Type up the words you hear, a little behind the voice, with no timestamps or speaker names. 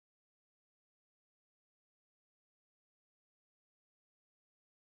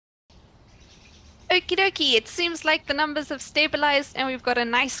Okie dokie, it seems like the numbers have stabilized and we've got a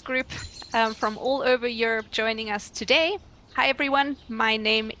nice group from all over Europe joining us today. Hi everyone, my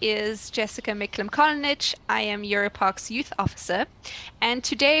name is Jessica Miklim-Kolnich. I am EUROPARC's Youth Officer, and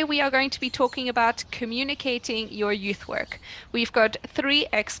today we are going to be talking about communicating your youth work. We've got three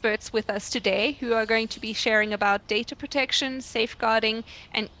experts with us today who are going to be sharing about data protection, safeguarding,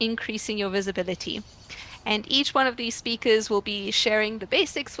 and increasing your visibility. And each one of these speakers will be sharing the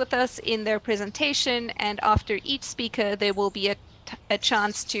basics with us in their presentation. And after each speaker, there will be a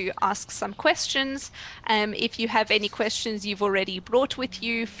chance to ask some questions. If you have any questions you've already brought with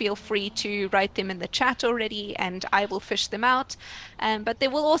you, feel free to write them in the chat already and I will fish them out. But there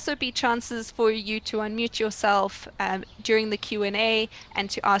will also be chances for you to unmute yourself during the Q&A and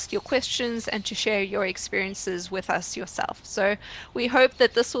to ask your questions and to share your experiences with us yourself. So we hope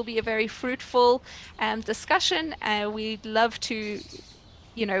that this will be a very fruitful discussion. We'd love to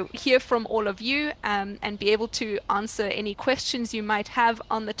hear from all of you and be able to answer any questions you might have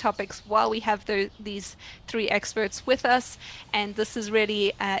on the topics while we have these three experts with us. And this is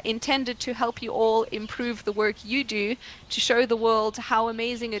really intended to help you all improve the work you do, to show the world how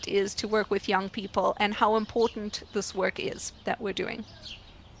amazing it is to work with young people and how important this work is that we're doing.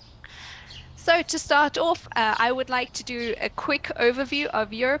 So to start off, I would like to do a quick overview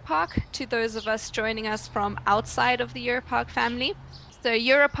of EUROPARC to those of us joining us from outside of the EUROPARC family. So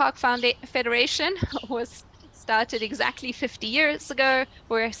EUROPARC Federation was started exactly 50 years ago.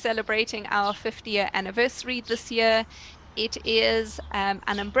 We're celebrating our 50-year anniversary this year. It is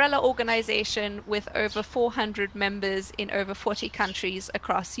an umbrella organization with over 400 members in over 40 countries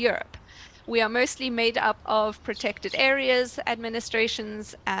across Europe. We are mostly made up of protected areas,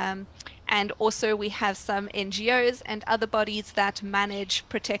 administrations, and also we have some NGOs and other bodies that manage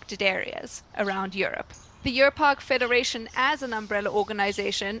protected areas around Europe. The EUROPARC Federation as an umbrella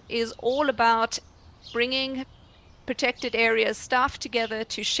organization is all about bringing protected areas staff together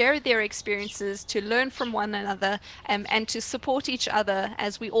to share their experiences, to learn from one another, and to support each other,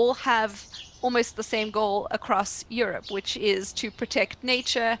 as we all have almost the same goal across Europe, which is to protect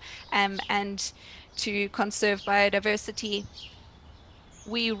nature and to conserve biodiversity.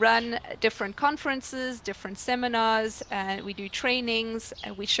 We run different conferences, different seminars, we do trainings,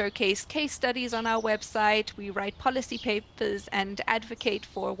 we showcase case studies on our website, we write policy papers and advocate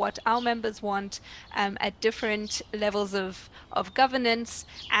for what our members want at different levels of governance.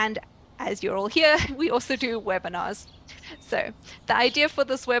 And as you're all here, we also do webinars. So the idea for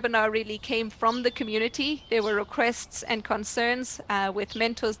this webinar really came from the community. There were requests and concerns with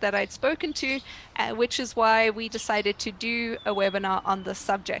mentors that I'd spoken to, which is why we decided to do a webinar on this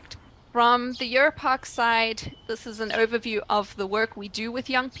subject. From the EUROPARC side, this is an overview of the work we do with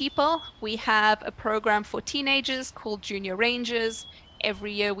young people. We have a program for teenagers called Junior Rangers.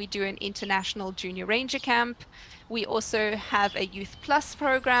 Every year we do an international Junior Ranger camp. We also have a Youth Plus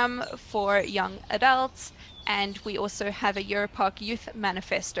program for young adults. And we also have a EUROPARC Youth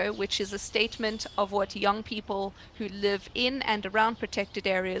Manifesto, which is a statement of what young people who live in and around protected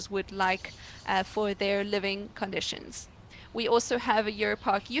areas would like for their living conditions. We also have a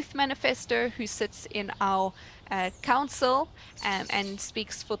EUROPARC Youth Manifesto who sits in our council and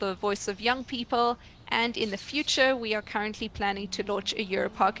speaks for the voice of young people. And in the future, we are currently planning to launch a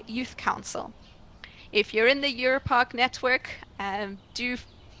EUROPARC Youth Council. If you're in the EUROPARC network, do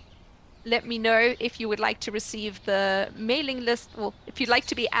let me know if you would like to receive the mailing list, or if you'd like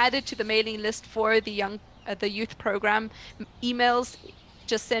to be added to the mailing list for the youth program emails.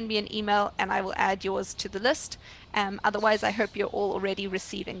 Just send me an email and I will add yours to the list. Otherwise, I hope you're all already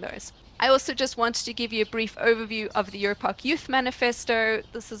receiving those. I also just wanted to give you a brief overview of the EUROPARC Youth Manifesto.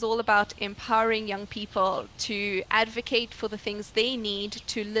 This is all about empowering young people to advocate for the things they need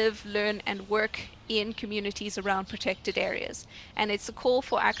to live, learn, and work in communities around protected areas. And it's a call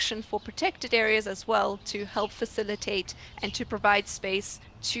for action for protected areas as well, to help facilitate and to provide space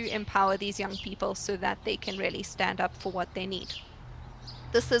to empower these young people so that they can really stand up for what they need.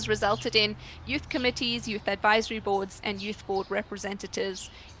 This has resulted in youth committees, youth advisory boards, and youth board representatives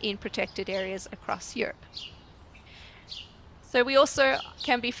in protected areas across Europe. So we also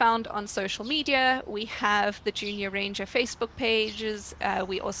can be found on social media. We have the Junior Ranger Facebook pages.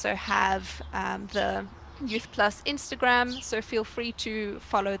 We also have the Youth Plus Instagram, so feel free to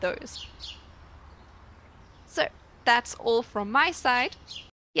follow those. So that's all from my side.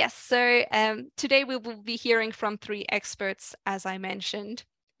 Yes, so today we will be hearing from three experts, as I mentioned.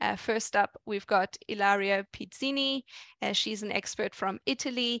 First up, we've got Ilaria Pizzini. She's an expert from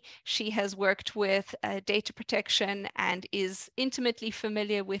Italy. She has worked with data protection and is intimately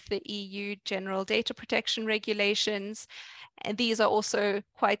familiar with the EU General Data Protection Regulations. And these are also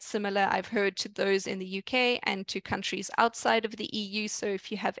quite similar, I've heard, to those in the UK and to countries outside of the EU. So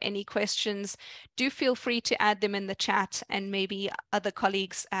if you have any questions, do feel free to add them in the chat, and maybe other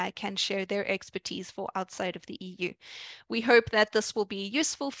colleagues can share their expertise for outside of the EU. We hope that this will be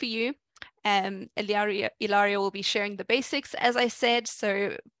useful for you. Ilaria will be sharing the basics, as I said,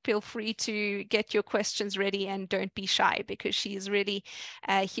 so feel free to get your questions ready and don't be shy, because she's really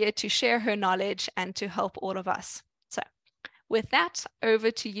here to share her knowledge and to help all of us. So with that,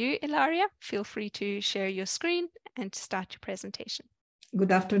 over to you, Ilaria. Feel free to share your screen and to start your presentation.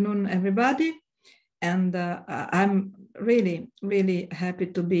 Good afternoon, everybody. And I'm really, really happy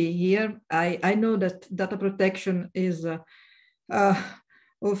to be here. I know that data protection is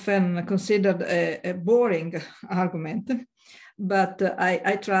often considered a boring argument, but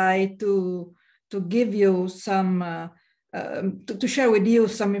I try to give you some, to share with you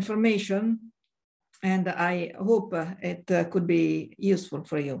some information, and I hope it could be useful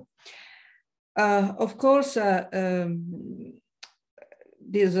for you. Of course,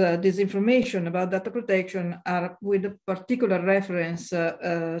 this information about data protection are with a particular reference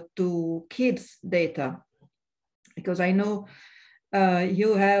to kids' data, because I know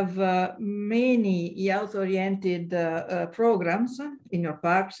you have many youth-oriented programs in your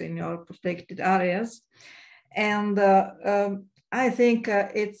parks, in your protected areas, and I think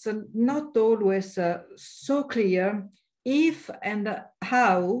it's not always so clear if and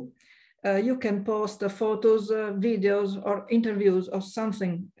how you can post photos, videos, or interviews or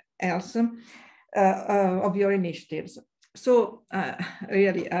something else of your initiatives. So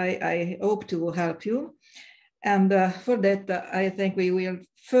really, I hope to help you. And for that, I think we will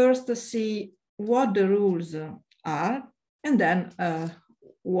first see what the rules are, and then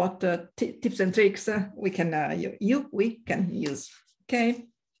what tips and tricks we can use. Okay,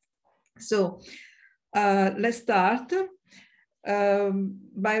 so let's start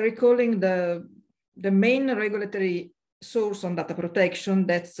by recalling the main regulatory source on data protection.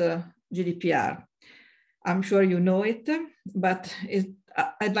 That's GDPR. I'm sure you know it, but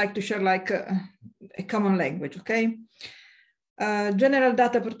I'd like to share like a common language. Okay, General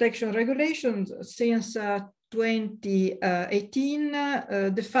Data Protection Regulations since 2018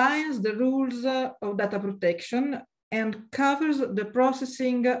 defines the rules of data protection and covers the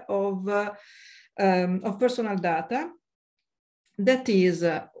processing of personal data. That is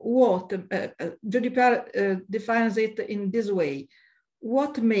what GDPR defines it in this way: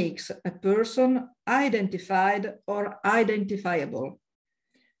 what makes a person identified or identifiable.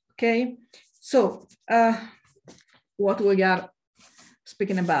 Okay, so what we are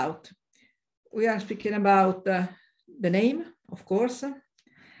speaking about? We are speaking about the name, of course,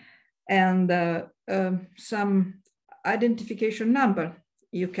 and some identification number.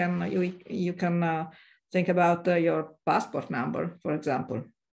 You can think about your passport number, for example.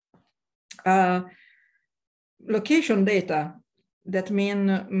 Location data, that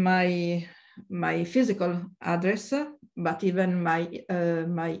means my physical address, but even my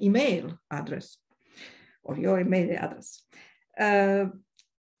email address or your email address.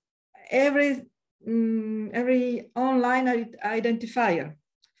 Every online identifier,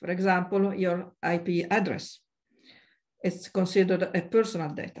 for example, your IP address, is considered a personal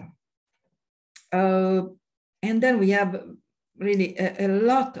data. And then we have really a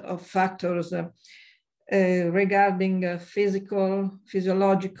lot of factors regarding physical,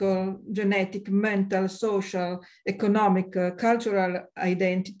 physiological, genetic, mental, social, economic, cultural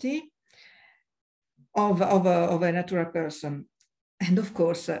identity of a natural person. And of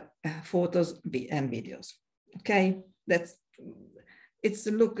course, photos and videos. Okay, it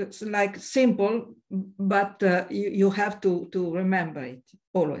looks like simple, but you have to remember it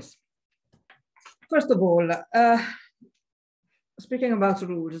always. First of all, speaking about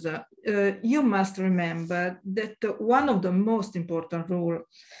rules, you must remember that one of the most important rules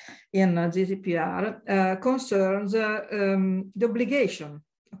in GDPR concerns the obligation,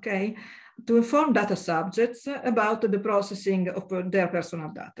 okay, to inform data subjects about the processing of their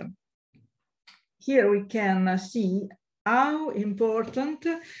personal data. Here we can see how important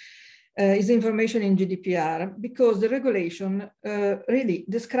is information in GDPR, because the regulation really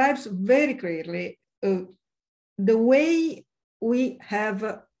describes very clearly the way we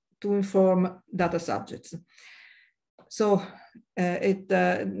have to inform data subjects. So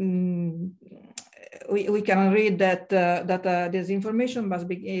we can read that this information must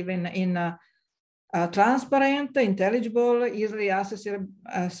be given in transparent, intelligible, easily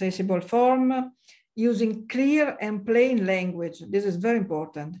accessible form, using clear and plain language. This is very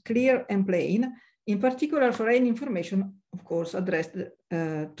important, clear and plain, in particular for any information, of course, addressed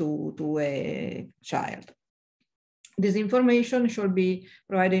to a child. This information should be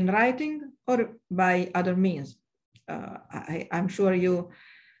provided in writing or by other means. I'm sure you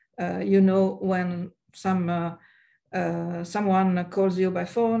know when someone calls you by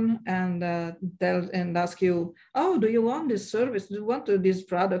phone and asks you, oh, do you want this service? Do you want this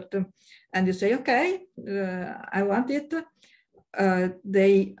product? And you say, okay, I want it.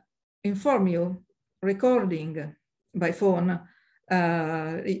 They inform you, recording by phone,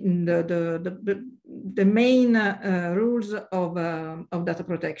 the main rules of data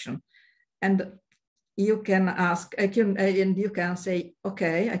protection. And you can ask, and you can say,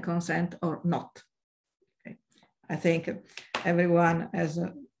 okay, I consent or not. Okay. I think everyone has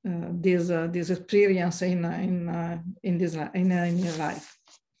this experience in your life.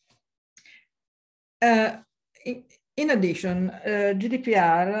 In addition,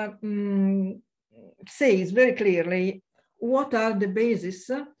 GDPR says very clearly what are the bases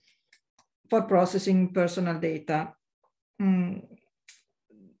for processing personal data.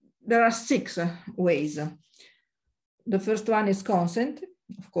 There are 6 ways. The first one is consent,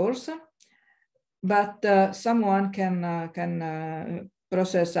 of course, but someone can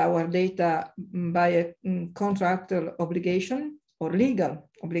process our data by a contractual obligation or legal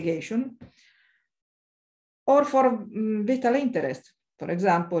obligation, or for vital interest. For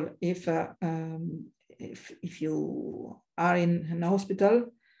example, if you are in an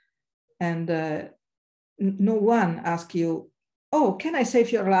hospital and no one asks you, oh, can I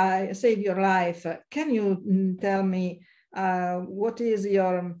save your life? Can you tell me what is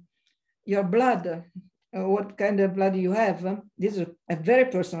your blood? What kind of blood you have? This is a very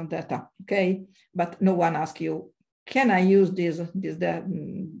personal data, okay? But no one asks you, can I use this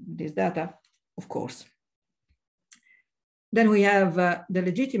data? Of course. Then we have the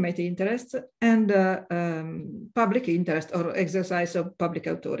legitimate interest and public interest or exercise of public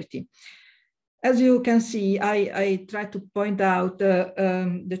authority. As you can see, I try to point out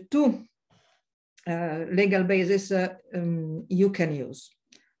the 2 legal bases you can use.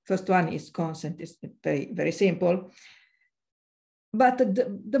 First one is consent, is very, very simple. But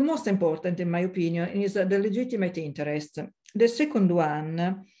the most important, in my opinion, is the legitimate interest. The second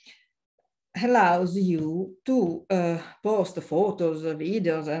one allows you to post photos,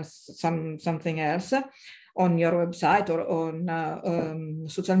 videos, and something else on your website or on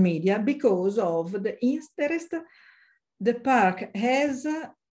social media because of the interest the park has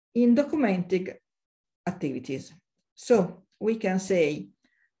in documenting activities. So we can say,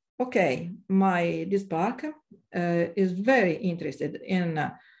 okay, this park is very interested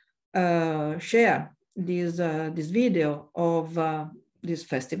in share this video of this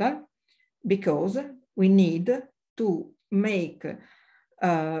festival because we need to make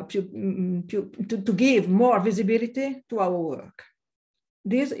to give more visibility to our work.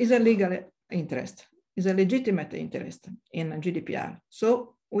 This is a legal interest, is a legitimate interest in GDPR.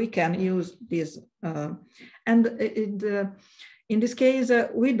 So we can use this. In this case,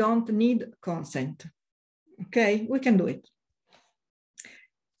 we don't need consent. Okay, we can do it.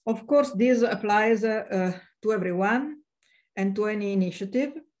 Of course, this applies to everyone and to any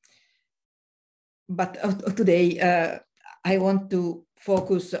initiative. But today, I want to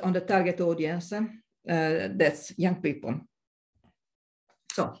focus on the target audience, that's young people.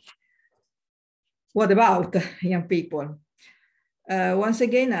 So, what about young people? Once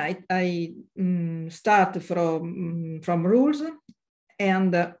again, I start from rules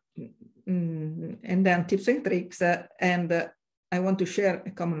and then tips and tricks, and I want to share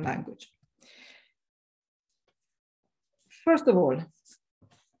a common language. First of all,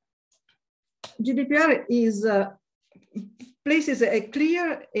 GDPR places a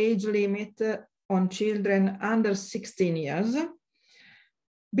clear age limit on children under 16 years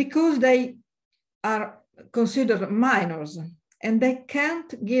because they are considered minors and they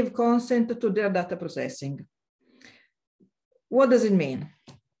can't give consent to their data processing. What does it mean?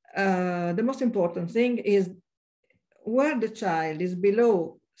 The most important thing is where the child is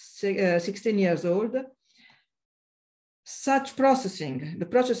below 16 years old, such processing, the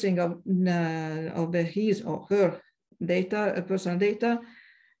processing of his or her data, personal data,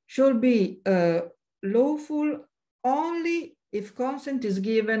 should be lawful only if consent is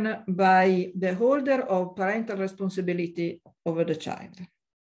given by the holder of parental responsibility over the child.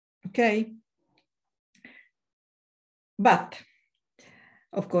 Okay? But,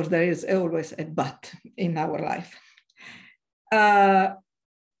 of course, there is always a but in our life.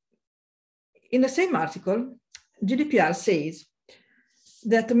 in the same article, GDPR says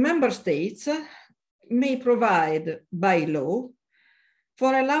that member states may provide by law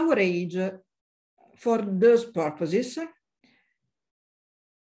for a lower age for those purposes,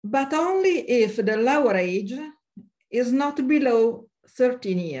 but only if the lower age is not below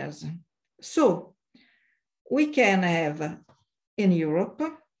 13 years. So we can have in Europe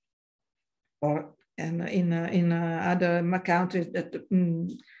or in other countries that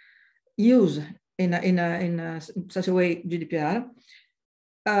use in such a way GDPR,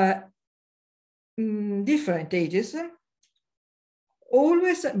 different ages,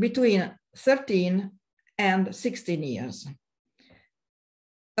 always between 13 and 16 years.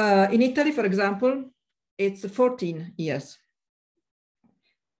 In Italy, for example, it's 14 years.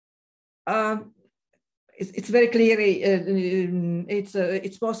 It's very clearly,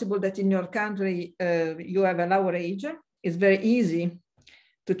 it's possible that in your country you have a lower age. It's very easy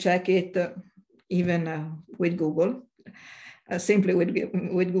to check it even with Google, simply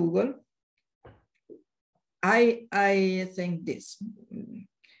with Google. I think this.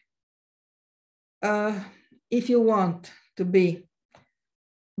 If you want to be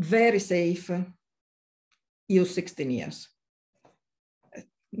very safe, use 16 years.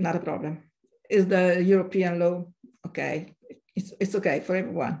 Not a problem. Is the European law okay? It's okay for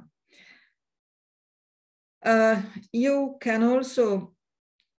everyone. You can also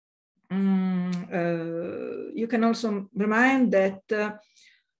remind that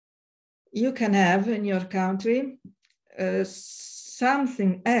you can have in your country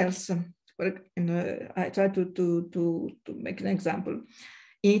something else. I try to make an example.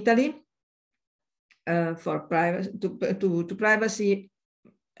 In Italy, for privacy, to privacy,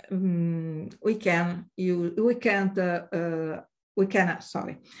 we can't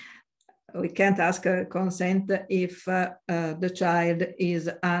ask consent if the child is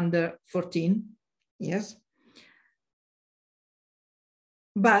under 14 years.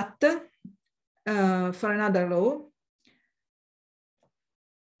 But for another law,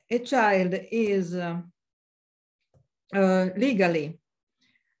 a child is legally,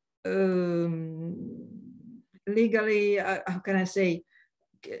 how can I say,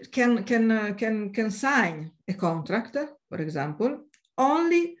 can sign a contract, for example,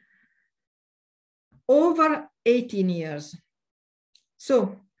 only over 18 years.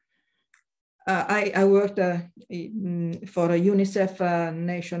 So I worked for a UNICEF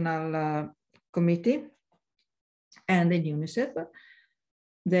national committee, and in UNICEF,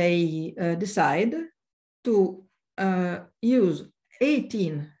 they decide to use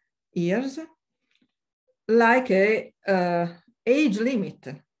 18 years like a age limit,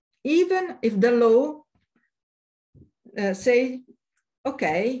 even if the law say,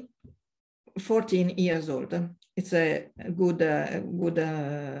 okay, 14 years old. It's a good,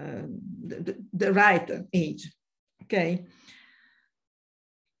 the right age, okay?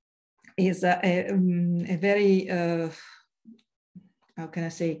 Is a very, how can I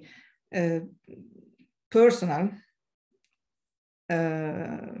say, personal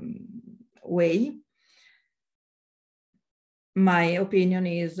way. My opinion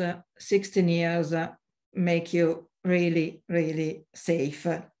is 16 years make you really, really safe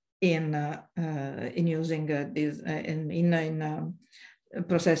in using this in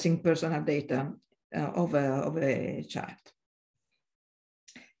processing personal data of a child.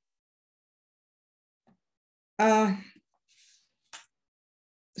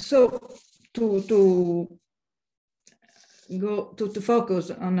 So to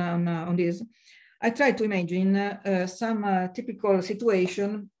focus on this, I try to imagine some typical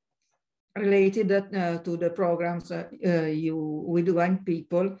situation related to the programs with young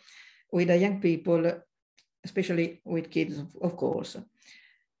people, especially with kids, of course,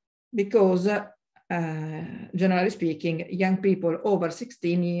 because generally speaking, young people over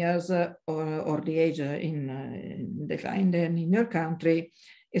 16 years or the age defined in your country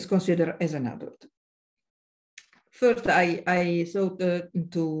is considered as an adult. First, I thought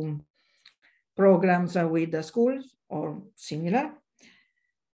to programs with the schools or similar.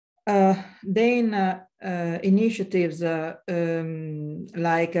 Then initiatives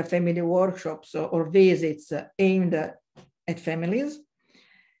like family workshops or visits aimed at families.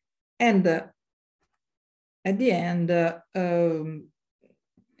 And at the end,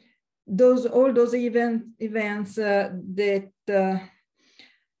 all those events that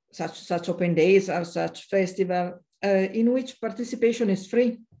such open days or such festival in which participation is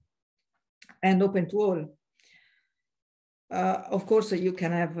free and open to all. Of course, you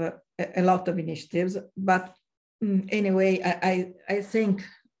can have a lot of initiatives, but anyway, I think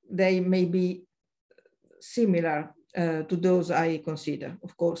they may be similar to those I consider.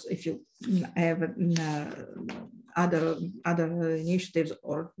 Of course, if you have other initiatives,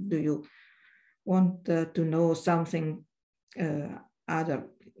 or do you want to know something other,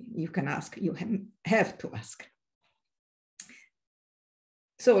 you can ask, you have to ask.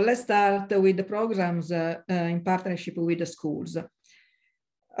 So let's start with the programs in partnership with the schools.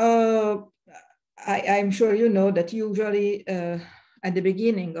 I'm sure you know that usually at the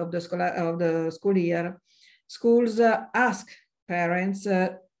beginning of the school year, schools ask parents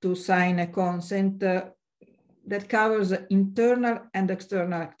to sign a consent that covers internal and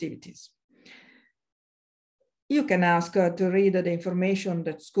external activities. You can ask to read the information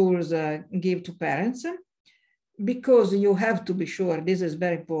that schools give to parents, because you have to be sure, this is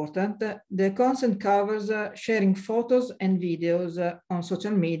very important, the consent covers sharing photos and videos on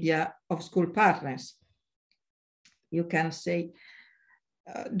social media of school partners. You can say,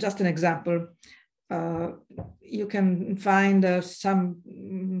 just an example, you can find a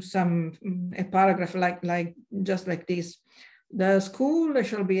paragraph just like this. The school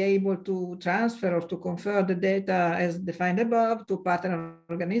shall be able to transfer or to confer the data as defined above to partner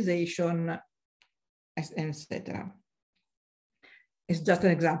organization, etc. It's just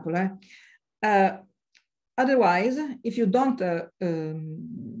an example. Otherwise, if you don't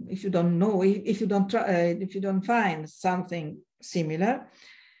find something similar,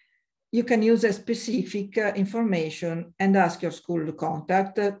 you can use a specific information and ask your school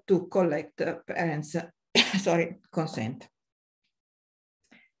contact to collect parents' consent.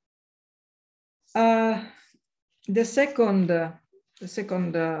 The second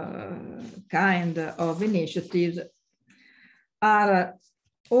kind of initiatives are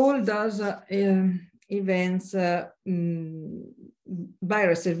all those events by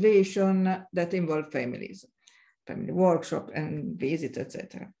reservation that involve families, family workshop and visits,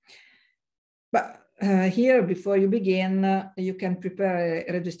 etc. But here, before you begin, you can prepare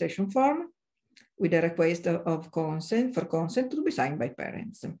a registration form with a request of consent to be signed by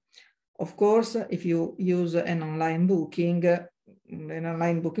parents. Of course, if you use an online booking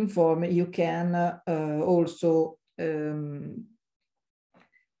form, you can also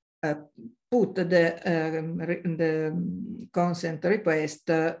put the consent request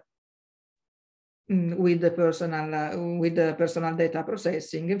with the personal data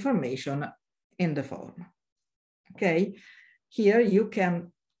processing information in the form. Okay, here you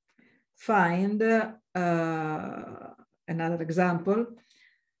can find another example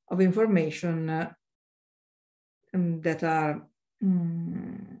of information that are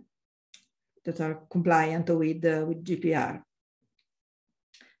compliant with GDPR.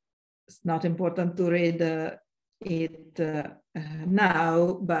 It's not important to read it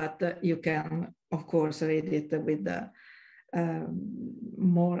now, but you can, of course, read it with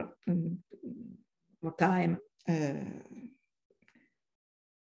more time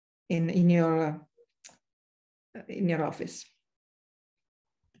in your office.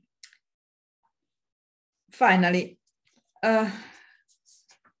 Finally,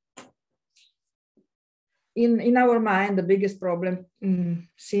 in our mind, the biggest problem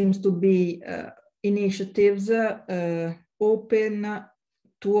seems to be initiatives open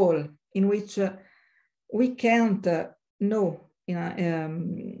to all, in which we can't know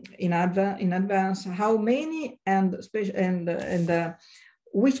in advance how many and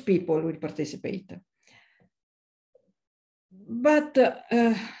which people will participate. But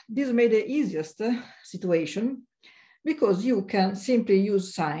this made the easiest situation, because you can simply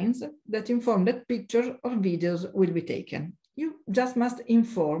use signs that inform that pictures or videos will be taken. You just must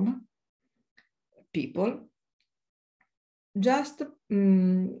inform people, just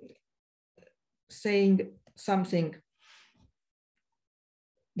saying something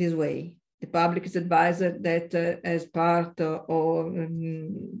this way. The public is advised that as part of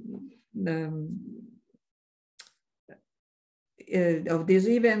this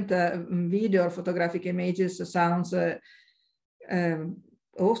event, video or photographic images, sounds, are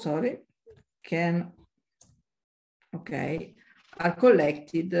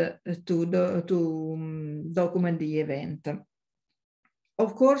collected to document the event.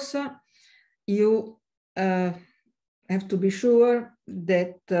 Of course, you have to be sure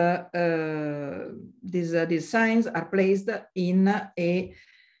that these signs are placed in a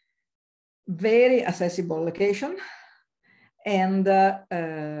very accessible location, and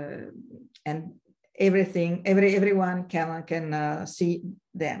everyone can see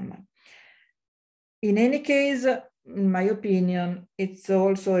them. In any case, in my opinion, it's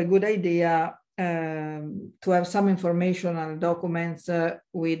also a good idea to have some informational documents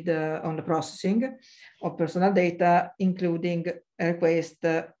with on the processing of personal data, including a request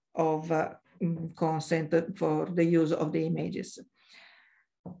of consent for the use of the images.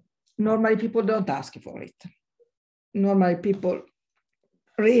 Normally, people don't ask for it. Normally, people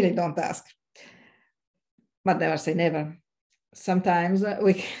really don't ask, but never say never. Sometimes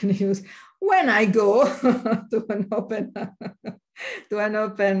we can use, when I go to an open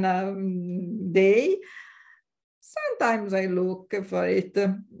day, sometimes I look for it.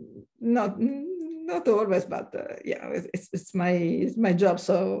 Not always, but yeah, it's my job,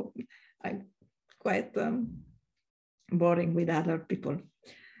 so I'm quite boring with other people.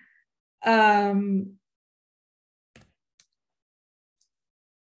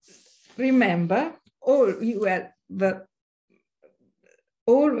 Remember,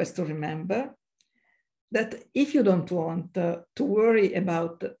 always to remember that if you don't want to worry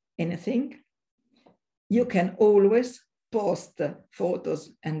about anything, you can always post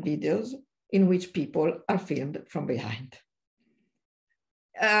photos and videos in which people are filmed from behind.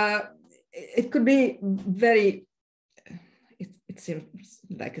 It could be very, it seems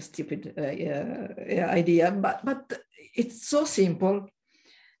like a stupid idea, but it's so simple,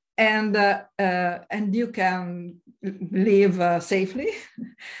 and you can live safely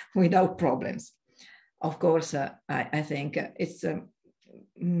without problems. Of course, I think it's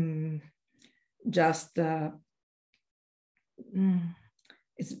just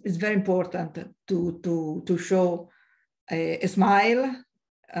it's very important to show a smile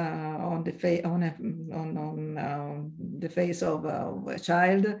on the face the face of a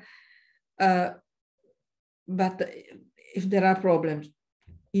child, but if there are problems,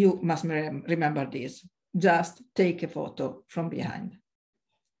 you must remember this. Just take a photo from behind,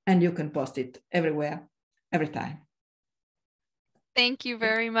 and you can post it everywhere, every time. Thank you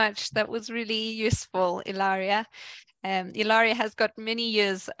very much. That was really useful, Ilaria. Ilaria has got many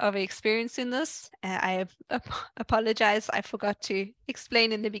years of experience in this. I apologize, I forgot to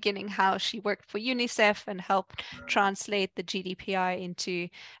explain in the beginning how she worked for UNICEF and helped translate the GDPR into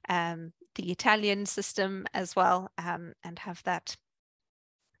the Italian system as well, and have that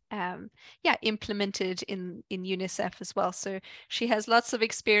implemented in UNICEF as well. So she has lots of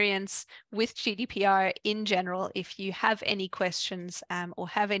experience with GDPR in general. If you have any questions or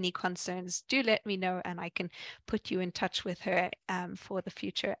have any concerns, do let me know, and I can put you in touch with her for the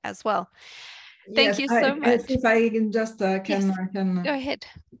future as well. Thank you so much. If I can just can go ahead.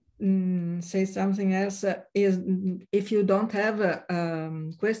 Say something else, is if you don't have a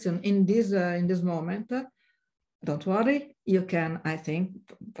question in this moment, don't worry, you can, I think,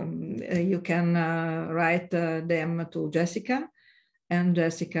 you can write them to Jessica, and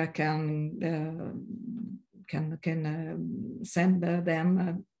Jessica can send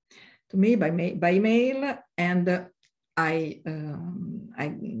them to me by email, and I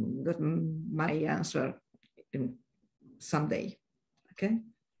got my answer someday. Okay.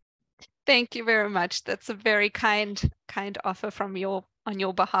 Thank you very much. That's a very kind offer from on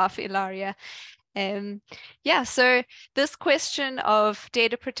your behalf, Ilaria. So this question of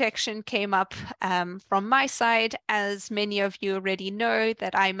data protection came up from my side. As many of you already know,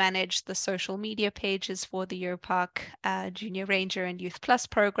 that I manage the social media pages for the EUROPARC Junior Ranger and Youth Plus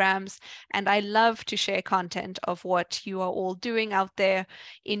programs, and I love to share content of what you are all doing out there.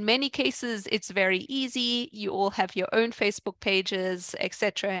 In many cases, it's very easy. You all have your own Facebook pages,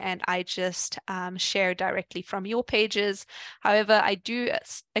 etc., and I just share directly from your pages. However, I do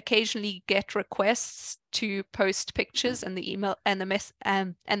occasionally get requests to post pictures, and the email and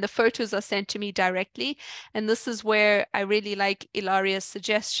the photos are sent to me directly. And this is where I really like Ilaria's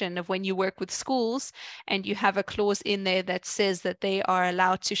suggestion of when you work with schools and you have a clause in there that says that they are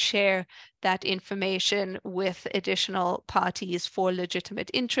allowed to share that information with additional parties for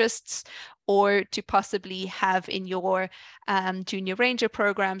legitimate interests, or to possibly have in your Junior Ranger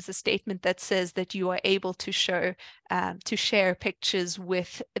programs a statement that says that you are able to share pictures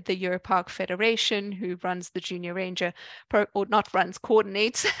with the EUROPARC Federation, who runs the Junior Ranger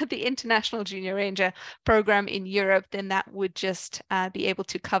coordinates the International Junior Ranger program in Europe. Then that would just be able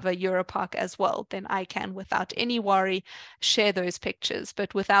to cover EUROPARC as well. Then I can, without any worry, share those pictures.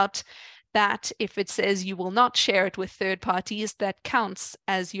 But without that, if it says you will not share it with third parties, that counts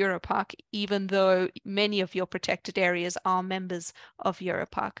as EUROPARC, even though many of your protected areas are members of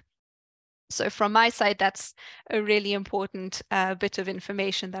EUROPARC. So from my side, that's a really important bit of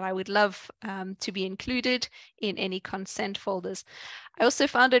information that I would love to be included in any consent folders. I also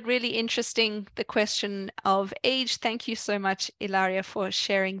found it really interesting, the question of age. Thank you so much, Ilaria, for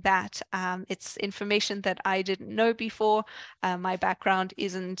sharing that. It's information that I didn't know before. My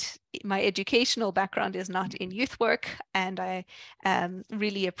educational background is not in youth work, and I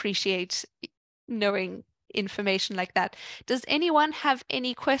really appreciate knowing information like that. Does anyone have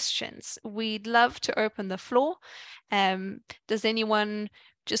any questions? We'd love to open the floor. Does anyone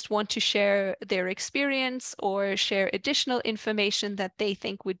just want to share their experience or share additional information that they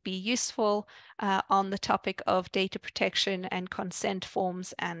think would be useful on the topic of data protection and consent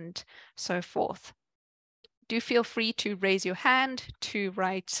forms and so forth? Do feel free to raise your hand, to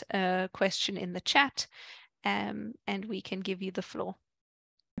write a question in the chat, and we can give you the floor.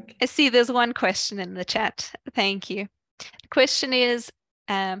 I see there's one question in the chat. Thank you. The question is,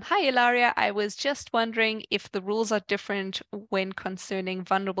 hi, Ilaria. I was just wondering if the rules are different when concerning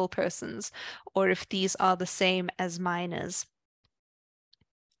vulnerable persons, or if these are the same as minors.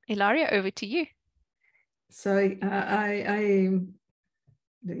 Ilaria, over to you. Sorry,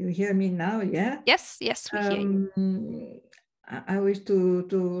 do you hear me now? Yeah. Yes, we hear you. I wish to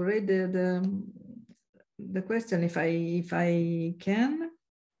read the question if I can.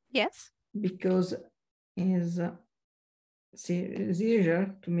 Yes. Because it's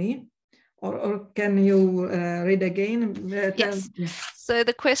easier to me. Or can you read again? Yes. So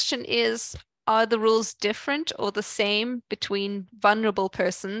the question is, are the rules different or the same between vulnerable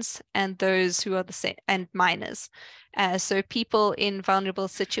persons and those who are the same and minors? So people in vulnerable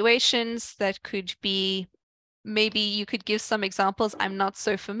situations, that could be, maybe you could give some examples. I'm not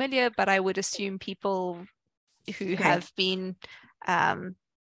so familiar, but I would assume people who have been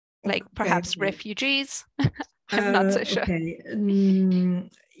like perhaps refugees. I'm not so sure. Okay.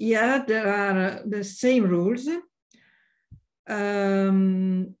 Yeah, there are the same rules.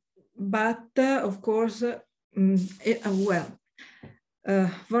 But of course,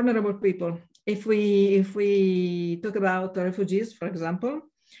 vulnerable people. If we talk about refugees, for example,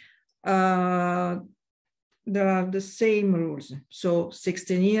 there are the same rules. So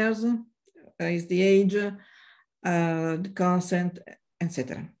 16 years is the age, the consent,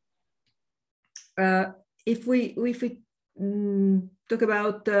 etc. If we talk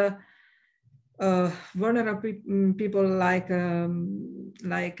about vulnerable people like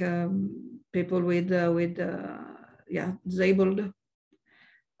people with disabled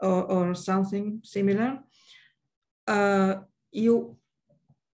or something similar, you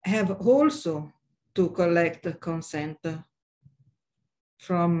have also to collect consent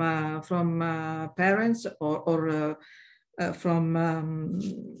from parents or from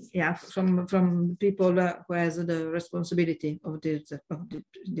people who has the responsibility of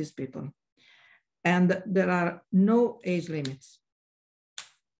these people, and there are no age limits.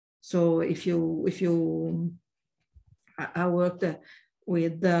 So if you I worked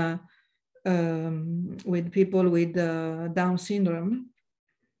with people with Down syndrome,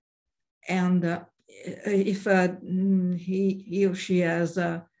 and if he or she has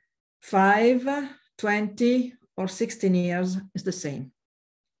 5, 20 or 16 years, is the same.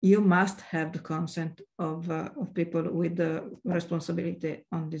 You must have the consent of people with the responsibility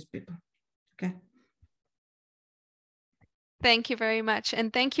on these people. Okay. Thank you very much.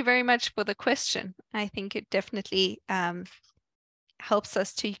 And thank you very much for the question. I think it definitely helps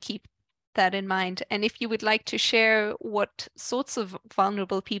us to keep that in mind. And if you would like to share what sorts of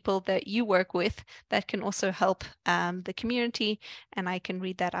vulnerable people that you work with, that can also help the community, and I can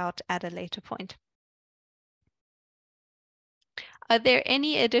read that out at a later point. Are there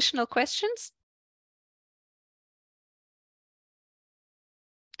any additional questions?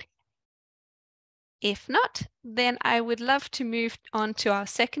 If not, then I would love to move on to our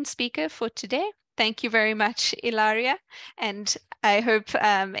second speaker for today. Thank you very much, Ilaria. And I hope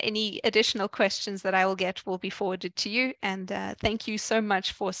any additional questions that I will get will be forwarded to you. And thank you so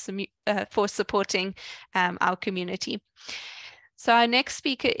much for supporting our community. So our next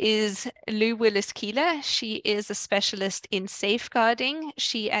speaker is Lou Willis-Keeler. She is a specialist in safeguarding.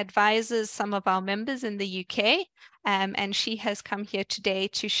 She advises some of our members in the UK. And she has come here today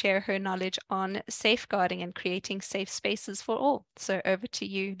to share her knowledge on safeguarding and creating safe spaces for all. So over to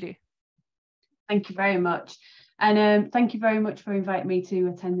you, Lou. Thank you very much. And thank you very much for inviting me to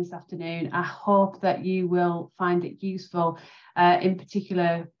attend this afternoon. I hope that you will find it useful, in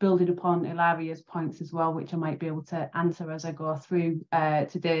particular building upon Ilaria's points as well, which I might be able to answer as I go through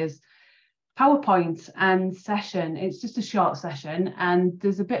today's PowerPoint and session. It's just a short session, and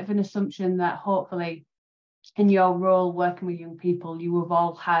there's a bit of an assumption that hopefully in your role working with young people, you have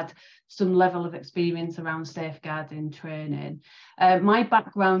all had some level of experience around safeguarding training. My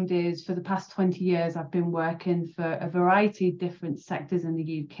background is, for the past 20 years, I've been working for a variety of different sectors in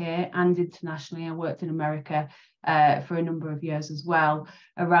the UK and internationally. I worked in America for a number of years as well,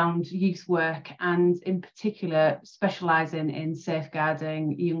 around youth work, and in particular specialising in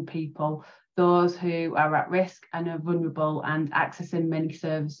safeguarding young people those who are at risk and are vulnerable and accessing many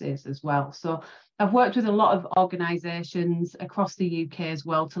services as well. So I've worked with a lot of organisations across the UK as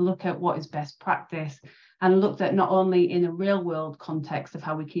well to look at what is best practice, and looked at not only in a real world context of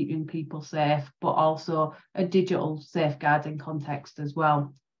how we keep young people safe, but also a digital safeguarding context as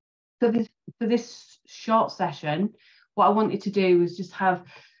well. So for this short session, what I wanted to do was just have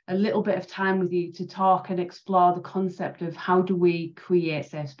a little bit of time with you to talk and explore the concept of how do we create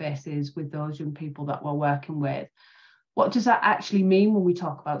safe spaces with those young people that we're working with. What does that actually mean when we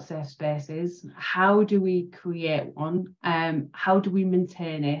talk about safe spaces? How do we create one? How do we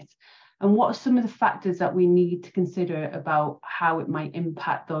maintain it? And what are some of the factors that we need to consider about how it might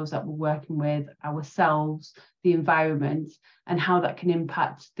impact those that we're working with, ourselves, the environment, and how that can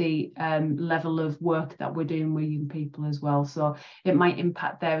impact the level of work that we're doing with young people as well. So it might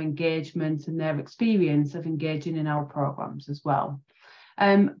impact their engagement and their experience of engaging in our programmes as well.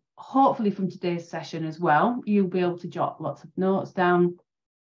 Hopefully from today's session as well, you'll be able to jot lots of notes down,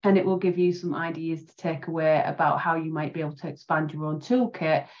 and it will give you some ideas to take away about how you might be able to expand your own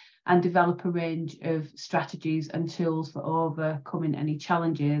toolkit and develop a range of strategies and tools for overcoming any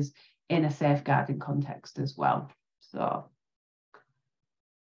challenges in a safeguarding context as well. So,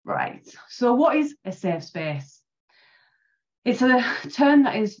 right. So what is a safe space? It's a term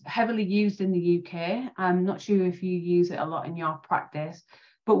that is heavily used in the UK. I'm not sure if you use it a lot in your practice,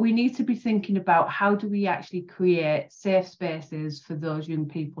 but we need to be thinking about how do we actually create safe spaces for those young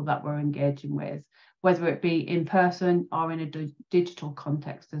people that we're engaging with, whether it be in person or in a digital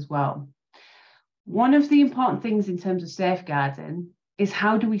context as well. One of the important things in terms of safeguarding is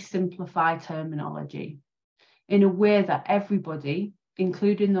how do we simplify terminology in a way that everybody,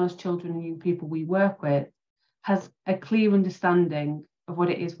 including those children and young people we work with, has a clear understanding of what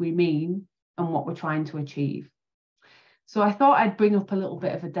it is we mean and what we're trying to achieve. So I thought I'd bring up a little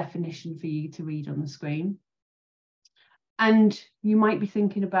bit of a definition for you to read on the screen. And you might be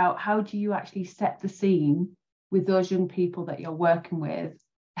thinking about how do you actually set the scene with those young people that you're working with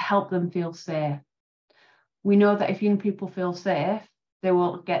to help them feel safe. We know that if young people feel safe, they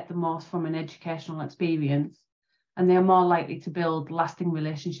will get the most from an educational experience, and they're more likely to build lasting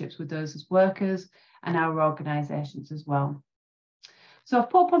relationships with us as workers and our organisations as well. So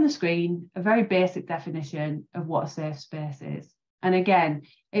I've put up on the screen a very basic definition of what a safe space is. And again,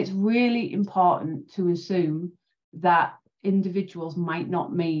 it's really important to assume that individuals might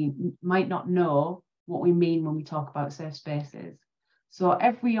not know what we mean when we talk about safe spaces. So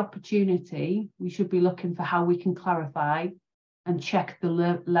every opportunity, we should be looking for how we can clarify and check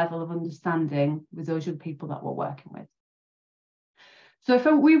the level of understanding with those young people that we're working with. So if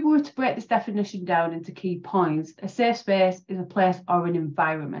we were to break this definition down into key points, a safe space is a place or an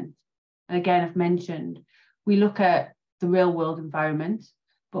environment. And again, I've mentioned, we look at the real world environment,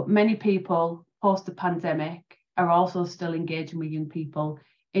 but many people post the pandemic are also still engaging with young people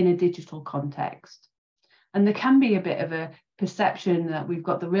in a digital context. And there can be a bit of a perception that we've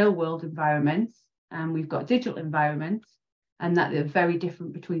got the real world environment and we've got digital environment, and that they're very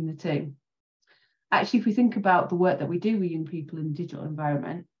different between the two. Actually, if we think about the work that we do with young people in the digital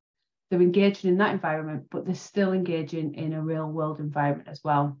environment, they're engaging in that environment, but they're still engaging in a real world environment as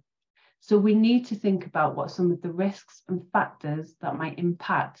well. So we need to think about what some of the risks and factors that might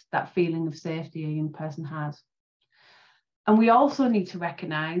impact that feeling of safety a young person has. And we also need to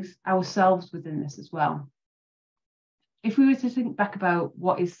recognise ourselves within this as well. If we were to think back about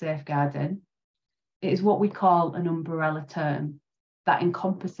what is safeguarding, it is what we call an umbrella term that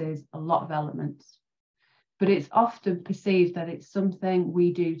encompasses a lot of elements. But it's often perceived that it's something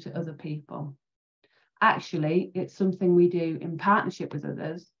we do to other people. Actually, it's something we do in partnership with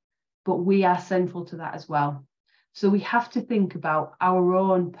others, but we are central to that as well. So we have to think about our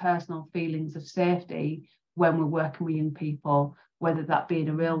own personal feelings of safety when we're working with young people, whether that be in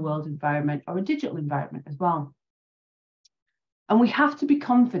a real world environment or a digital environment as well. And we have to be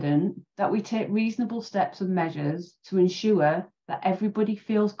confident that we take reasonable steps and measures to ensure that everybody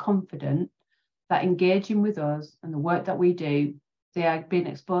feels confident that engaging with us and the work that we do, they are being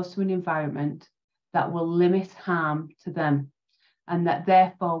exposed to an environment that will limit harm to them, and that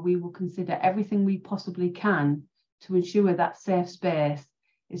therefore we will consider everything we possibly can to ensure that safe space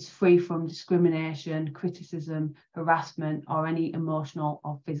is free from discrimination, criticism, harassment, or any emotional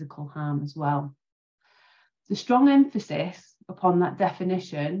or physical harm as well. The strong emphasis upon that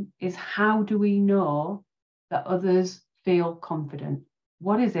definition is how do we know that others feel confident?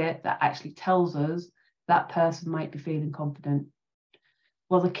 What is it that actually tells us that person might be feeling confident?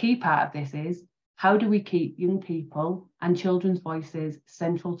 Well, the key part of this is how do we keep young people and children's voices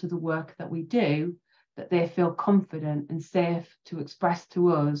central to the work that we do, that they feel confident and safe to express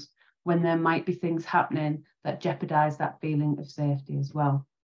to us when there might be things happening that jeopardize that feeling of safety as well.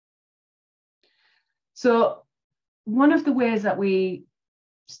 So one of the ways that we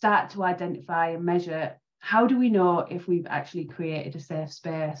start to identify and measure, how do we know if we've actually created a safe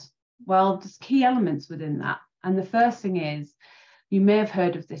space? Well, there's key elements within that. And the first thing is, you may have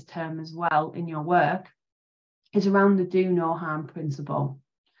heard of this term as well in your work, is around the do no harm principle.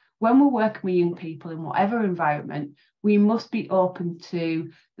 When we're working with young people in whatever environment, we must be open to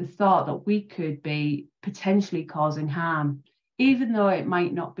the thought that we could be potentially causing harm. Even though it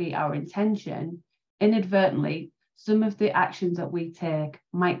might not be our intention, inadvertently, some of the actions that we take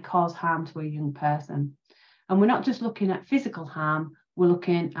might cause harm to a young person. And we're not just looking at physical harm, we're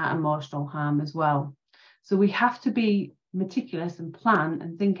looking at emotional harm as well. So we have to be meticulous and plan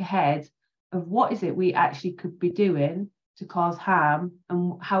and think ahead of what is it we actually could be doing to cause harm,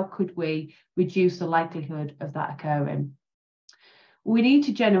 and how could we reduce the likelihood of that occurring. We need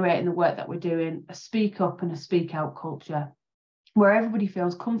to generate in the work that we're doing a speak up and a speak out culture, where everybody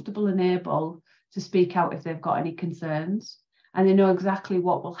feels comfortable and able to speak out if they've got any concerns, and they know exactly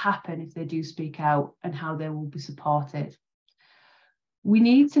what will happen if they do speak out and how they will be supported. We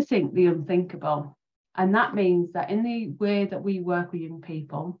need to think the unthinkable, and that means that in the way that we work with young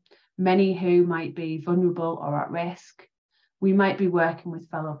people, many who might be vulnerable or at risk, we might be working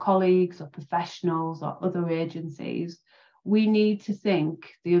with fellow colleagues or professionals or other agencies. We need to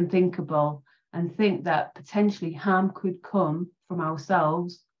think the unthinkable and think that potentially harm could come from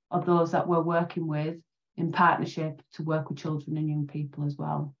ourselves or those that we're working with in partnership to work with children and young people as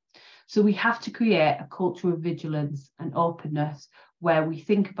well. So we have to create a culture of vigilance and openness where we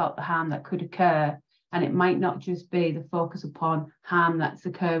think about the harm that could occur. And it might not just be the focus upon harm that's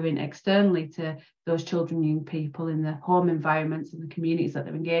occurring externally to those children and young people in the home environments and the communities that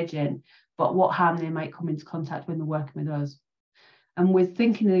they're engaged in, but what harm they might come into contact when they're working with us. And with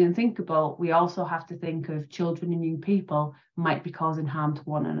thinking the unthinkable, we also have to think of children and young people might be causing harm to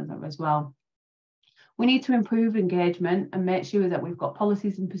one another as well. We need to improve engagement and make sure that we've got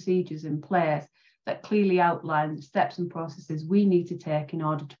policies and procedures in place that clearly outline the steps and processes we need to take in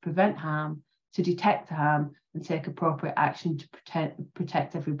order to prevent harm, to detect harm, and take appropriate action to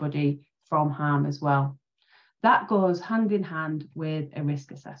protect everybody from harm as well. That goes hand in hand with a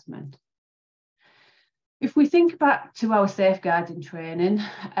risk assessment. If we think back to our safeguarding training,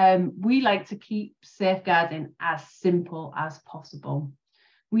 we like to keep safeguarding as simple as possible.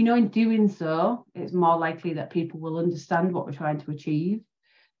 We know in doing so, it's more likely that people will understand what we're trying to achieve.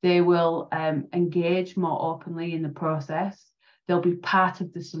 They will engage more openly in the process. They'll be part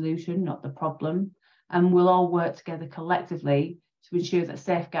of the solution, not the problem, and we'll all work together collectively to ensure that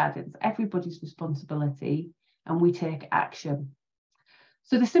safeguarding is everybody's responsibility and we take action.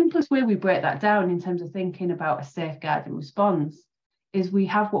 So the simplest way we break that down in terms of thinking about a safeguarding response is we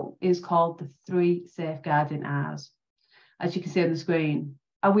have what is called the 3 safeguarding R's. As you can see on the screen,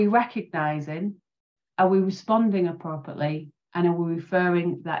 are we recognising, are we responding appropriately, and are we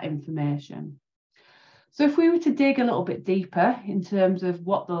referring that information? So if we were to dig a little bit deeper in terms of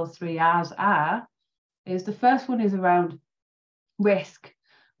what those 3 R's are, is the first one is around risk.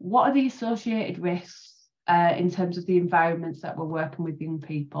 What are the associated risks in terms of the environments that we're working with young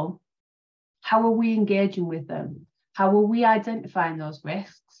people? How are we engaging with them? How are we identifying those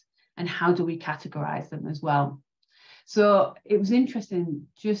risks? And how do we categorise them as well? So it was interesting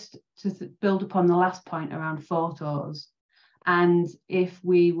just to build upon the last point around photos. And if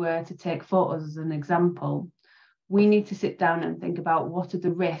we were to take photos as an example, we need to sit down and think about what are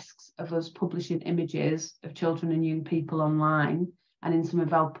the risks of us publishing images of children and young people online and in some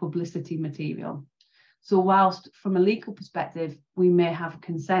of our publicity material. So whilst from a legal perspective, we may have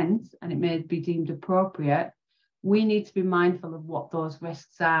consent and it may be deemed appropriate, we need to be mindful of what those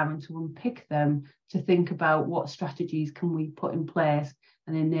risks are and to unpick them to think about what strategies can we put in place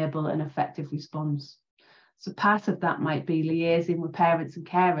and enable an effective response. So part of that might be liaising with parents and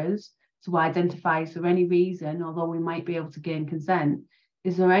carers to identify, is there any reason, although we might be able to gain consent,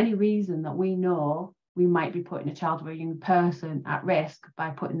 is there any reason that we know we might be putting a child or a young person at risk by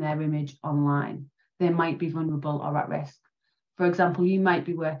putting their image online? They might be vulnerable or at risk. For example, you might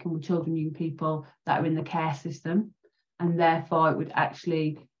be working with children, young people that are in the care system, and therefore it would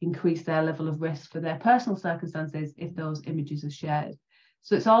actually increase their level of risk for their personal circumstances if those images are shared.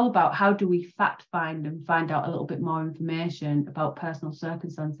 So it's all about how do we fact find and find out a little bit more information about personal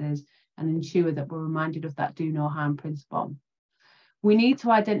circumstances and ensure that we're reminded of that do no harm principle. We need to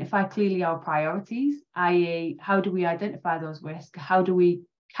identify clearly our priorities, i.e. how do we identify those risks? How do we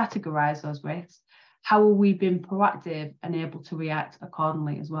categorise those risks? How are we being proactive and able to react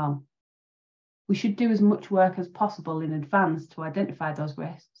accordingly as well? We should do as much work as possible in advance to identify those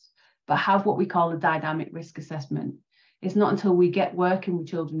risks but have what we call a dynamic risk assessment. It's not until we get working with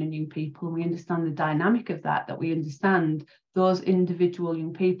children and young people and we understand the dynamic of that, that we understand those individual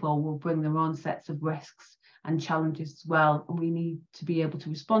young people will bring their own sets of risks and challenges as well. And we need to be able to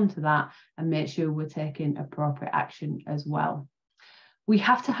respond to that and make sure we're taking appropriate action as well. We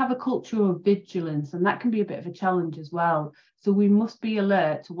have to have a culture of vigilance, and that can be a bit of a challenge as well. So we must be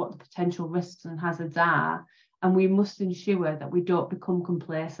alert to what the potential risks and hazards are, and we must ensure that we don't become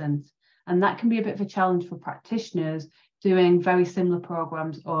complacent. And that can be a bit of a challenge for practitioners doing very similar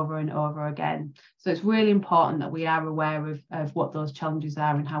programs over and over again. So it's really important that we are aware of what those challenges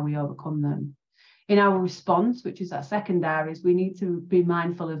are and how we overcome them. In our response, which is our second area, is we need to be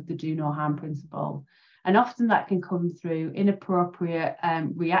mindful of the do no harm principle. And often that can come through inappropriate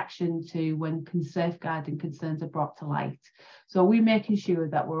reaction to when safeguarding concerns are brought to light. So we're making sure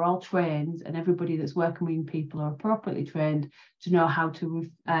that we're all trained and everybody that's working with people are appropriately trained to know how to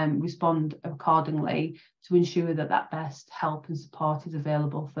respond accordingly to ensure that that best help and support is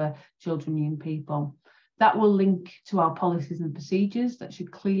available for children and young people. That will link to our policies and procedures that should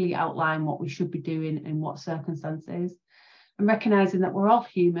clearly outline what we should be doing in what circumstances. And recognising that we're all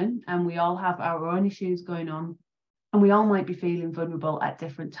human and we all have our own issues going on, and we all might be feeling vulnerable at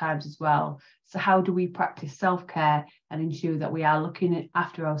different times as well. So how do we practice self-care and ensure that we are looking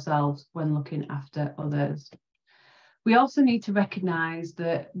after ourselves when looking after others? We also need to recognise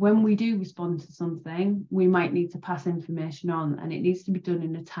that when we do respond to something, we might need to pass information on, and it needs to be done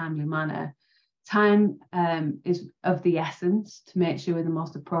in a timely manner. Time is of the essence to make sure the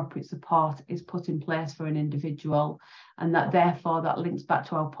most appropriate support is put in place for an individual, and that therefore that links back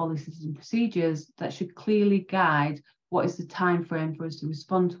to our policies and procedures that should clearly guide what is the time frame for us to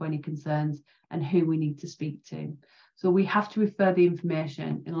respond to any concerns and who we need to speak to. So we have to refer the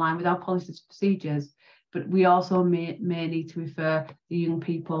information in line with our policies and procedures, but we also may need to refer the young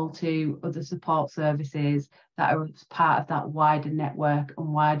people to other support services that are part of that wider network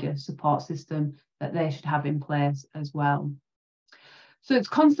and wider support system that they should have in place as well. So it's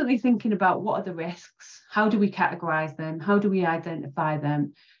constantly thinking about what are the risks, how do we categorise them, how do we identify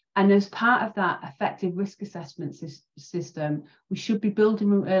them? And as part of that effective risk assessment system, we should be building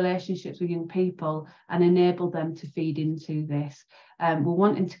relationships with young people and enable them to feed into this. We're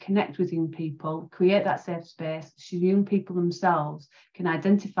wanting to connect with young people, create that safe space so young people themselves can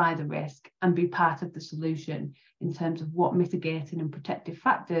identify the risk and be part of the solution in terms of what mitigating and protective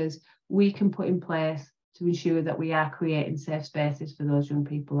factors we can put in place to ensure that we are creating safe spaces for those young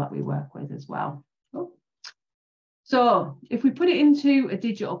people that we work with as well. So if we put it into a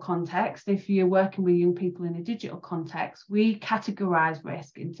digital context, if you're working with young people in a digital context, we categorise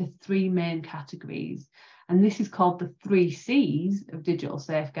risk into three main categories. And this is called the 3 C's of digital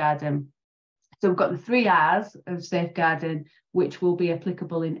safeguarding. So we've got the 3 R's of safeguarding, which will be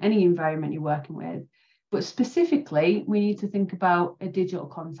applicable in any environment you're working with. But specifically, we need to think about a digital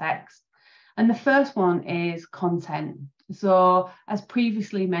context. And the first one is content. So as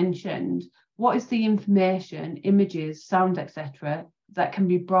previously mentioned, what is the information, images, sound, etc., that can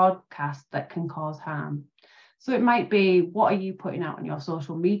be broadcast that can cause harm? So it might be, what are you putting out on your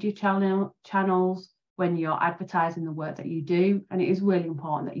social media channels when you're advertising the work that you do? And it is really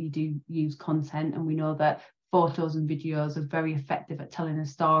important that you do use content. And we know that photos and videos are very effective at telling a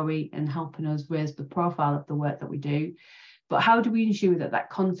story and helping us raise the profile of the work that we do. But how do we ensure that that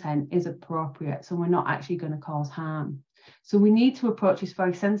content is appropriate so we're not actually going to cause harm? So we need to approach this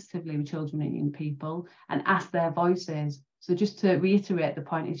very sensitively with children and young people and ask their voices. So just to reiterate, the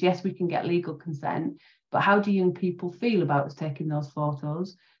point is, yes, we can get legal consent, but how do young people feel about us taking those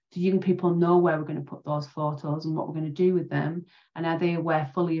photos? Do young people know where we're going to put those photos and what we're going to do with them? And are they aware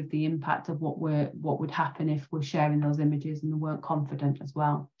fully of the impact of what would happen if we're sharing those images and they weren't confident as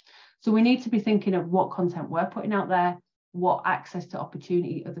well? So we need to be thinking of what content we're putting out there, what access to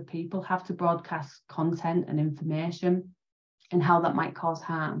opportunity other people have to broadcast content and information, and how that might cause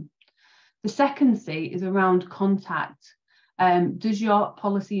harm. The second C is around contact. Does your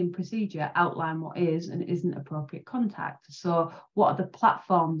policy and procedure outline what is and isn't appropriate contact? So what are the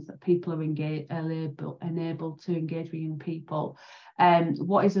platforms that people are enabled to engage with young people?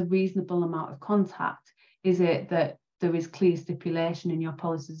 What is a reasonable amount of contact? Is it that there is clear stipulation in your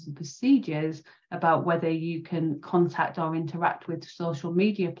policies and procedures about whether you can contact or interact with social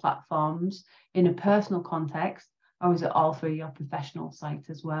media platforms in a personal context, or is it all through your professional site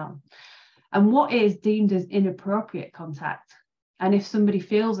as well? And what is deemed as inappropriate contact? And if somebody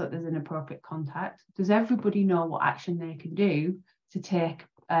feels that there's inappropriate contact, does everybody know what action they can do to take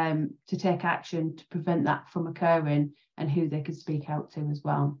action to prevent that from occurring, and who they can speak out to as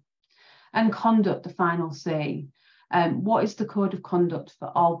well? And conduct, the final C. What is the code of conduct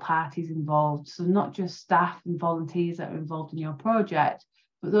for all parties involved? So not just staff and volunteers that are involved in your project,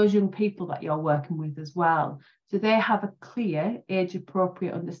 but those young people that you're working with as well. So they have a clear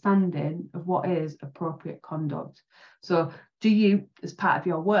age-appropriate understanding of what is appropriate conduct. So do you, as part of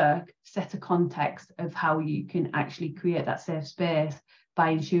your work, set a context of how you can actually create that safe space by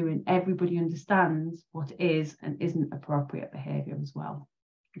ensuring everybody understands what is and isn't appropriate behaviour as well?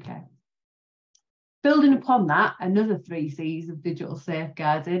 Okay. Building upon that, another 3 C's of digital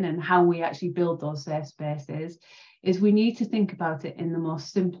safeguarding and how we actually build those safe spaces is we need to think about it in the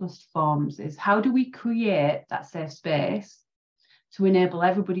most simplest forms. Is how do we create that safe space to enable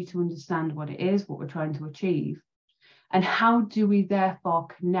everybody to understand what it is, what we're trying to achieve, and how do we therefore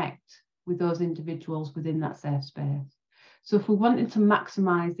connect with those individuals within that safe space? So if we're wanting to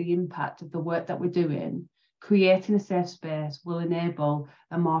maximise the impact of the work that we're doing, creating a safe space will enable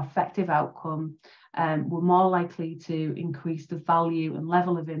a more effective outcome. We're more likely to increase the value and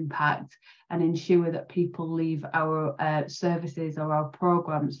level of impact and ensure that people leave our services or our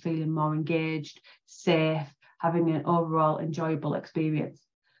programmes feeling more engaged, safe, having an overall enjoyable experience.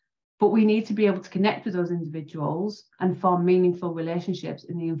 But we need to be able to connect with those individuals and form meaningful relationships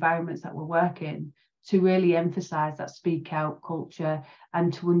in the environments that we're working to really emphasise that speak out culture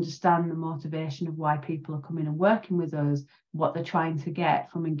and to understand the motivation of why people are coming and working with us, what they're trying to get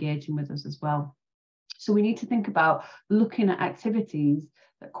from engaging with us as well. So we need to think about looking at activities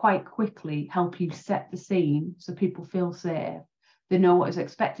that quite quickly help you set the scene so people feel safe. They know what is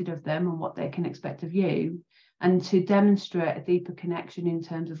expected of them and what they can expect of you, and to demonstrate a deeper connection in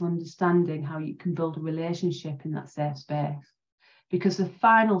terms of understanding how you can build a relationship in that safe space. Because the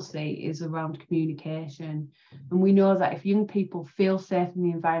final C is around communication. And we know that if young people feel safe in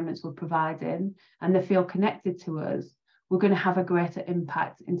the environments we're providing and they feel connected to us, we're going to have a greater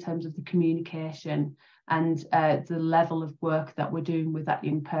impact in terms of the communication and the level of work that we're doing with that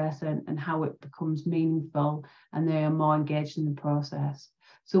young person and how it becomes meaningful and they are more engaged in the process.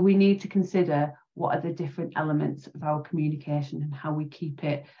 So we need to consider what are the different elements of our communication and how we keep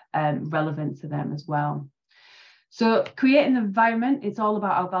it relevant to them as well. So creating the environment, it's all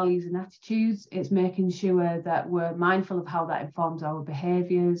about our values and attitudes. It's making sure that we're mindful of how that informs our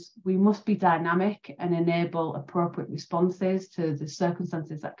behaviours. We must be dynamic and enable appropriate responses to the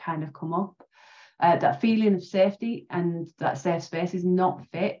circumstances that kind of come up. That feeling of safety and that safe space is not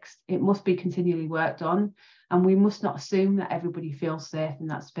fixed. It must be continually worked on. And we must not assume that everybody feels safe in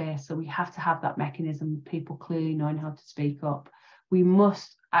that space. So we have to have that mechanism of people clearly knowing how to speak up. We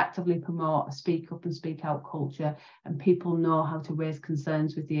must actively promote a speak up and speak out culture, and people know how to raise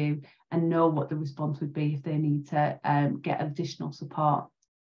concerns with you and know what the response would be if they need to get additional support.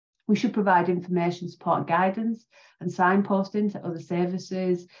 We should provide information, support and guidance and signposting to other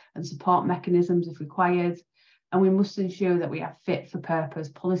services and support mechanisms if required. And we must ensure that we have fit for purpose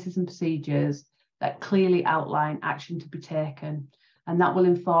policies and procedures that clearly outline action to be taken. And that will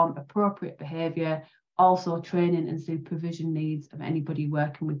inform appropriate behaviour, also training and supervision needs of anybody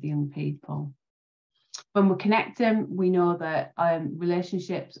working with the young people. When we're connecting, we know that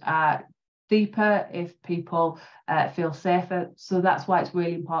relationships are deeper if people feel safer. So that's why it's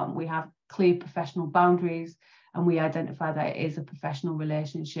really important we have clear professional boundaries and we identify that it is a professional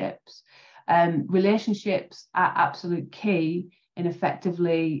relationships. Relationships are absolute key in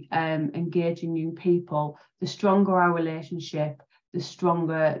effectively engaging young people. The stronger our relationship, the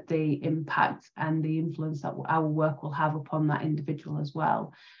stronger the impact and the influence that our work will have upon that individual as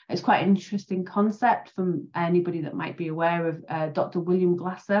well. It's quite an interesting concept from anybody that might be aware of Dr. William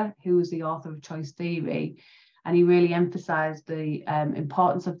Glasser, who was the author of Choice Theory, and he really emphasised the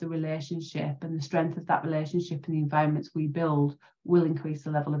importance of the relationship, and the strength of that relationship and the environments we build will increase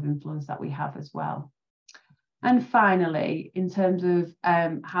the level of influence that we have as well. And finally, in terms of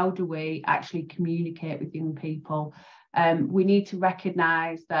how do we actually communicate with young people, we need to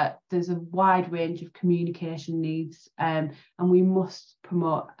recognise that there's a wide range of communication needs, and we must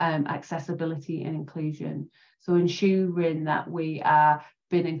promote accessibility and inclusion. So ensuring that we are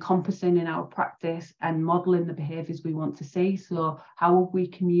being encompassing in our practice and modelling the behaviours we want to see. So how are we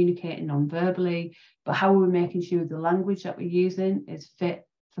communicating non-verbally, but how are we making sure the language that we're using is fit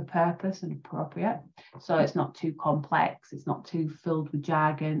for purpose and appropriate, so it's not too complex, it's not too filled with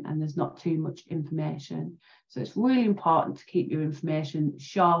jargon, and there's not too much information. So it's really important to keep your information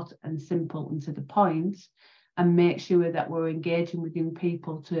short and simple and to the point, and make sure that we're engaging with young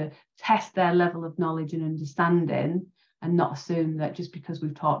people to test their level of knowledge and understanding, and not assume that just because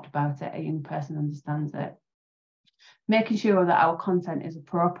we've talked about it, a young person understands it. Making sure that our content is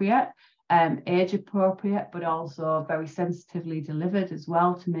appropriate age appropriate, but also very sensitively delivered as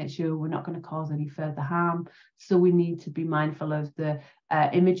well, to make sure we're not going to cause any further harm. So we need to be mindful of the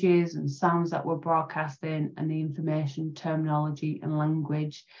images and sounds that we're broadcasting, and the information, terminology and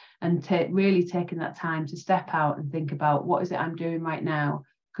language, and really taking that time to step out and think about, what is it I'm doing right now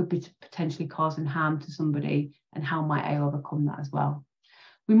could be potentially causing harm to somebody, and how might I overcome that as well.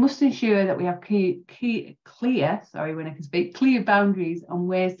 We must ensure that we have clear boundaries on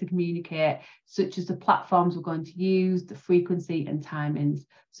ways to communicate, such as the platforms we're going to use, the frequency and timings.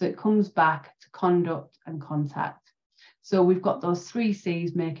 So it comes back to conduct and contact. So we've got those 3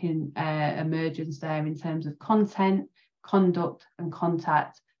 C's making emergence there in terms of content, conduct and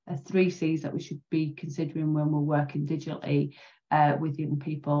contact, are 3 C's that we should be considering when we're working digitally with young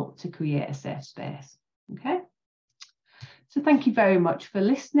people to create a safe space. Okay. So thank you very much for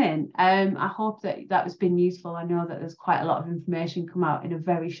listening. I hope that has been useful. I know that there's quite a lot of information come out in a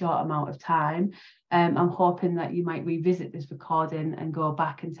very short amount of time. I'm hoping that you might revisit this recording and go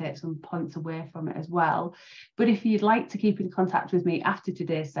back and take some points away from it as well. But if you'd like to keep in contact with me after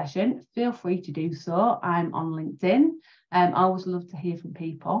today's session, feel free to do so. I'm on LinkedIn. I always love to hear from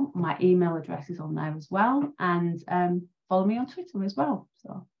people. My email address is on there as well. And follow me on Twitter as well.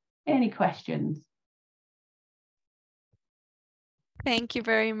 So any questions? Thank you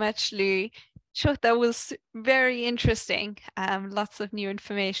very much, Lou. Sure, that was very interesting. Lots of new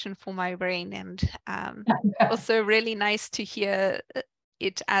information for my brain, and also really nice to hear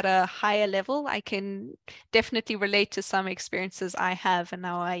it at a higher level. I can definitely relate to some experiences I have, and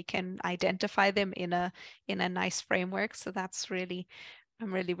now I can identify them in a nice framework. So that's really,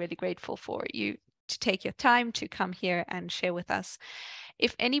 I'm really grateful for you to take your time to come here and share with us.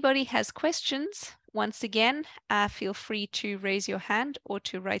 If anybody has questions, once again, feel free to raise your hand or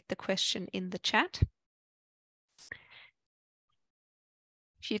to write the question in the chat.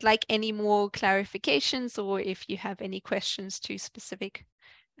 If you'd like any more clarifications, or if you have any questions to specific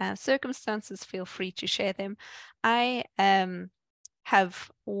circumstances, feel free to share them. I have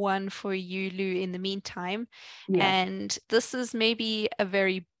one for you, Lou, in the meantime. Yeah. And this is maybe a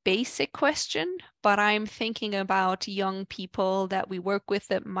very basic question, but I'm thinking about young people that we work with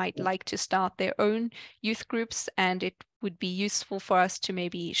that might like to start their own youth groups, and it would be useful for us to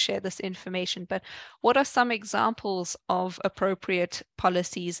maybe share this information. But what are some examples of appropriate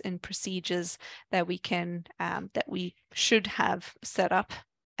policies and procedures that we can, that we should have set up,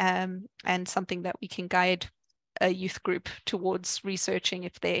 and something that we can guide a youth group towards researching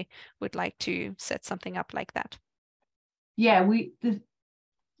if they would like to set something up like that? Yeah,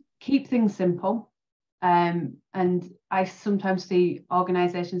 keep things simple. And I sometimes see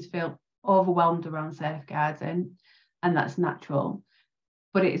organisations feel overwhelmed around safeguarding, and that's natural.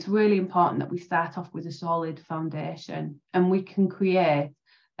 But it's really important that we start off with a solid foundation, and we can create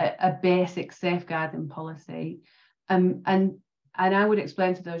a basic safeguarding policy. And I would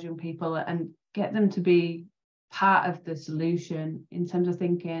explain to those young people and get them to be part of the solution in terms of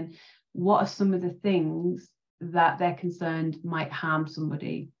thinking, what are some of the things that they're concerned might harm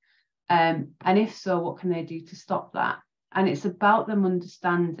somebody? And if so, what can they do to stop that? And it's about them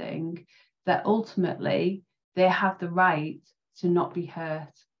understanding that ultimately they have the right to not be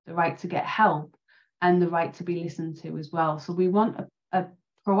hurt, the right to get help, and the right to be listened to as well. So we want a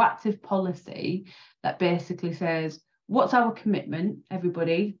proactive policy that basically says, what's our commitment,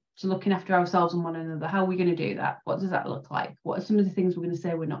 everybody, to looking after ourselves and one another? How are we going to do that? What does that look like? What are some of the things we're going to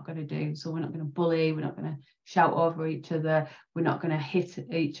say we're not going to do? So we're not going to bully, we're not going to shout over each other, we're not going to hit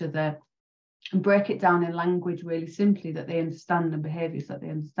each other, and break it down in language really simply that they understand, and behaviours that they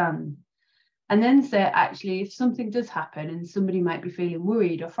understand. And then say, actually, if something does happen and somebody might be feeling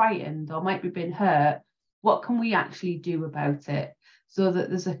worried or frightened or might be being hurt, what can we actually do about it? So that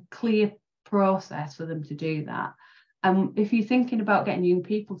there's a clear process for them to do that. And if you're thinking about getting young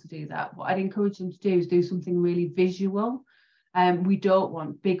people to do that, what I'd encourage them to do is do something really visual. We don't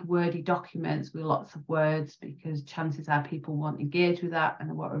want big wordy documents with lots of words, because chances are people won't engage with that and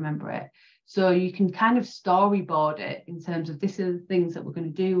they won't remember it. So you can kind of storyboard it in terms of, this are the things that we're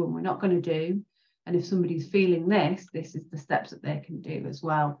going to do and we're not going to do. And if somebody's feeling this is the steps that they can do as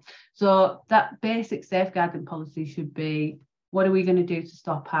well. So that basic safeguarding policy should be, what are we going to do to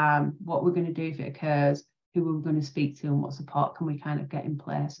stop harm? What we're going to do if it occurs? Who we're going to speak to, and what support can we kind of get in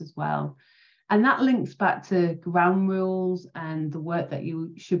place as well. And that links back to ground rules and the work that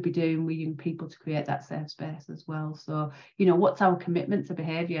you should be doing with young people to create that safe space as well. So, you know, what's our commitment to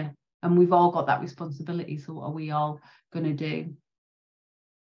behaviour? And we've all got that responsibility. So what are we all going to do?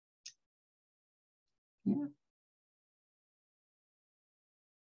 Yeah.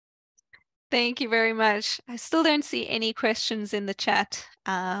 Thank you very much. I still don't see any questions in the chat.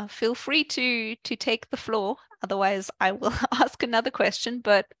 Feel free to take the floor. Otherwise, I will ask another question.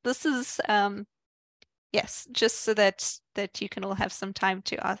 But this is yes, just so that you can all have some time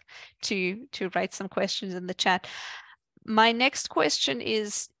to write some questions in the chat. My next question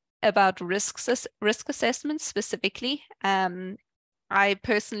is about risk assessments specifically. I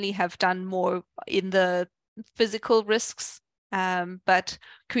personally have done more in the physical risks, but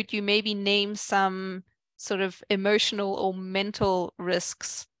could you maybe name some sort of emotional or mental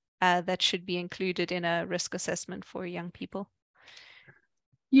risks that should be included in a risk assessment for young people?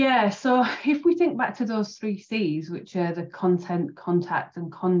 Yeah, so if we think back to those 3 C's, which are the content, contact,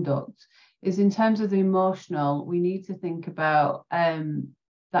 and conduct, is in terms of the emotional, we need to think about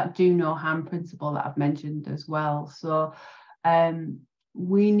that do no harm principle that I've mentioned as well. So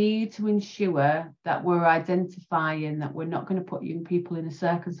we need to ensure that we're identifying that we're not going to put young people in a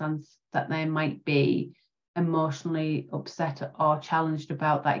circumstance that they might be emotionally upset or challenged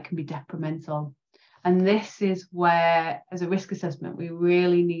about, that it can be detrimental. And this is where, as a risk assessment, we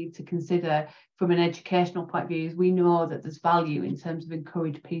really need to consider from an educational point of view, is we know that there's value in terms of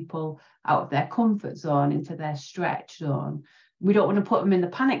encourage people out of their comfort zone into their stretch zone. We don't want to put them in the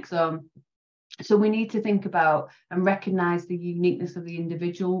panic zone. So we need to think about and recognise the uniqueness of the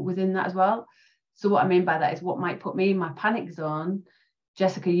individual within that as well. So what I mean by that is what might put me in my panic zone,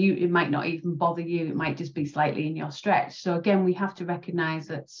 Jessica, it might not even bother you. It might just be slightly in your stretch. So again, we have to recognise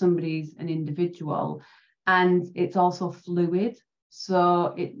that somebody's an individual, and it's also fluid.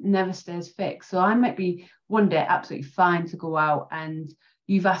 So it never stays fixed. So I might be one day absolutely fine to go out, and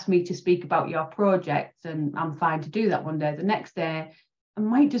you've asked me to speak about your project, and I'm fine to do that one day. The next day, I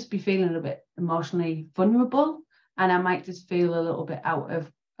might just be feeling a bit emotionally vulnerable, and I might just feel a little bit out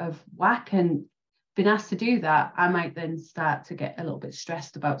of whack. And been asked to do that, I might then start to get a little bit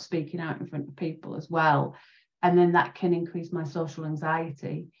stressed about speaking out in front of people as well. And then that can increase my social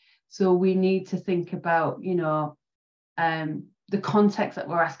anxiety. So we need to think about, you know, the context that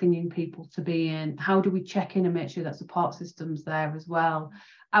we're asking young people to be in. How do we check in and make sure that support system's there as well?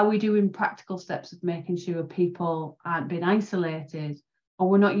 Are we doing practical steps of making sure people aren't being isolated, or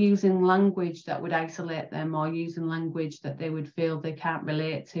we're not using language that would isolate them, or using language that they would feel they can't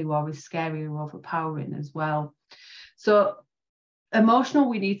relate to, or is scary or overpowering as well. So emotional,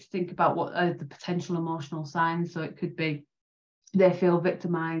 we need to think about what are the potential emotional signs. So it could be they feel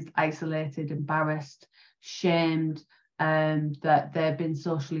victimized, isolated, embarrassed, shamed, that they've been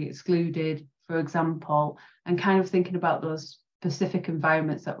socially excluded, for example, and kind of thinking about those specific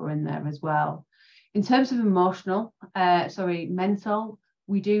environments that were in there as well. In terms of mental,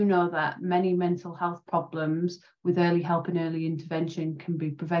 we do know that many mental health problems with early help and early intervention can be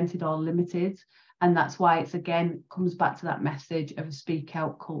prevented or limited. And that's why it's, again, comes back to that message of a speak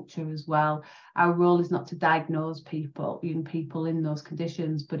out culture as well. Our role is not to diagnose young people in those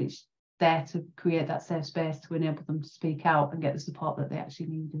conditions, but it's there to create that safe space to enable them to speak out and get the support that they actually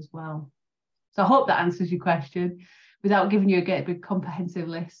need as well. So I hope that answers your question without giving you a big comprehensive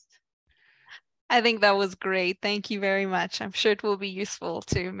list. I think that was great. Thank you very much. I'm sure it will be useful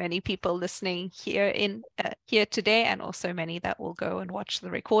to many people listening here today, and also many that will go and watch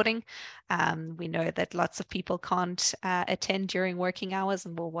the recording. We know that lots of people can't attend during working hours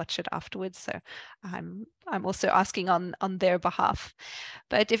and will watch it afterwards. So I'm also asking on their behalf.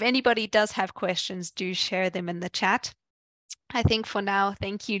 But if anybody does have questions, do share them in the chat. I think for now,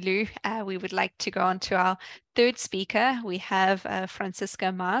 thank you, Lou. We would like to go on to our third speaker. We have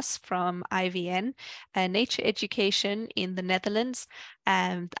Francisca Maas from IVN, Nature Education in the Netherlands.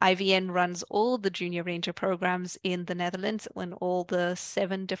 IVN runs all the junior ranger programs in the Netherlands in all the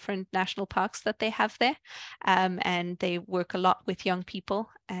 7 different national parks that they have there. And they work a lot with young people.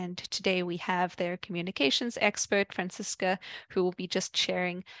 And today we have their communications expert, Francisca, who will be just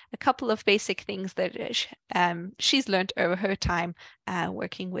sharing a couple of basic things that she's learned over her time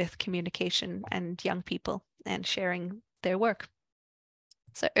working with communication and young people and sharing their work.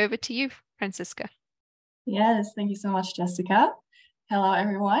 So over to you, Francisca. Yes, thank you so much, Jessica. Hello,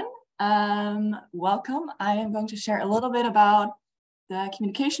 everyone. Welcome. I am going to share a little bit about the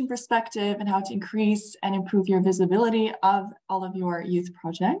communication perspective and how to increase and improve your visibility of all of your youth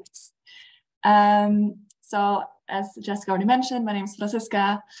projects. So as Jessica already mentioned, my name is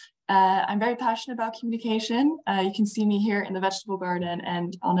Francisca. I'm very passionate about communication. You can see me here in the vegetable garden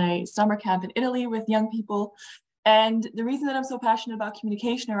and on a summer camp in Italy with young people. And the reason that I'm so passionate about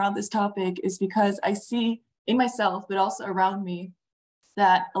communication around this topic is because I see in myself, but also around me,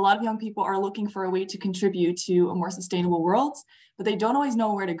 that a lot of young people are looking for a way to contribute to a more sustainable world, but they don't always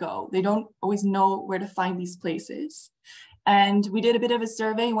know where to go. They don't always know where to find these places. And we did a bit of a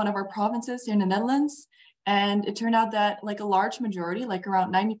survey in one of our provinces here in the Netherlands. And it turned out that like a large majority, like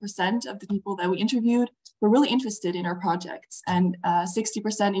around 90% of the people that we interviewed were really interested in our projects, and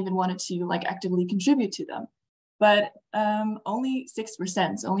 60% even wanted to like actively contribute to them. But only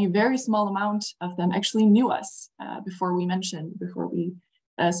 6%, so only a very small amount of them actually knew us before we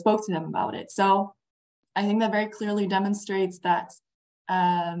spoke to them about it. So I think that very clearly demonstrates that,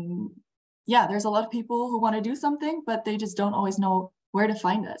 yeah, there's a lot of people who want to do something, but they just don't always know where to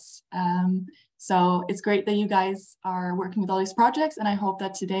find us. So it's great that you guys are working with all these projects, and I hope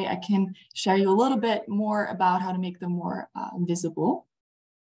that today I can share you a little bit more about how to make them more visible.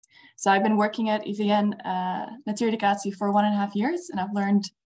 So I've been working at EVN Natuureducatie for 1.5 years, and I've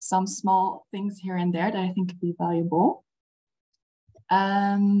learned some small things here and there that I think could be valuable.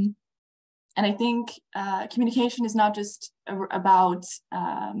 And I think communication is not just about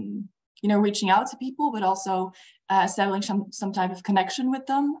reaching out to people, but also establishing some type of connection with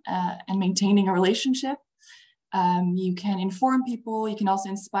them and maintaining a relationship. You can inform people, you can also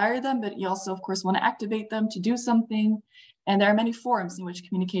inspire them, but you also, of course, want to activate them to do something. And there are many forums in which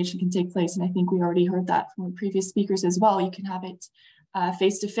communication can take place. And I think we already heard that from the previous speakers as well. You can have it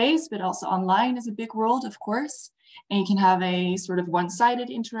face-to-face, but also online is a big world, of course. And you can have a sort of one-sided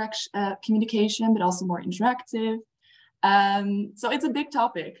communication, but also more interactive. So it's a big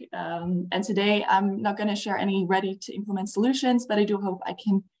topic. And today I'm not going to share any ready to implement solutions, but I do hope I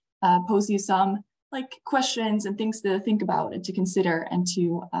can pose you some like questions and things to think about and to consider and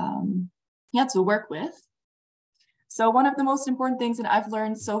to work with. So one of the most important things that I've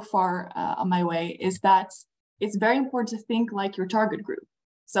learned so far on my way is that it's very important to think like your target group.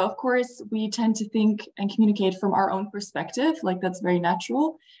 So of course, we tend to think and communicate from our own perspective, like that's very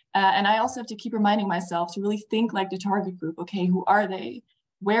natural. And I also have to keep reminding myself to really think like the target group. Okay, who are they?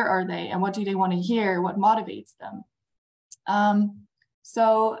 Where are they? And what do they want to hear? What motivates them?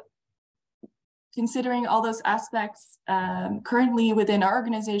 So considering all those aspects, currently within our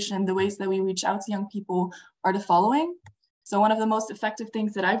organization, the ways that we reach out to young people are the following. So one of the most effective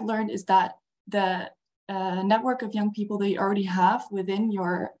things that I've learned is that the network of young people that you already have within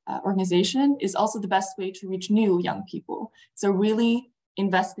your organization is also the best way to reach new young people. So really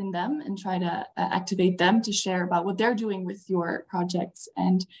invest in them and try to activate them to share about what they're doing with your projects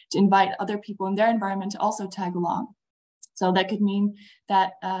and to invite other people in their environment to also tag along. So that could mean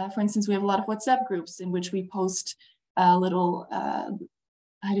that, for instance, we have a lot of WhatsApp groups in which we post little,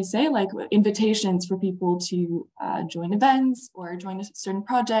 like invitations for people to join events or join certain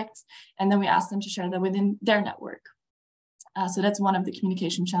projects. And then we ask them to share that within their network. So that's one of the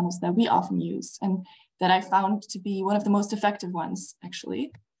communication channels that we often use and that I found to be one of the most effective ones,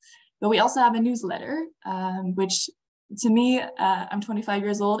 actually. But we also have a newsletter, which to me, I'm 25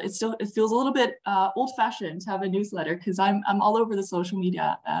 years old. It feels a little bit old-fashioned to have a newsletter because I'm all over the social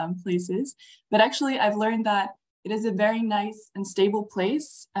media places. But actually, I've learned that it is a very nice and stable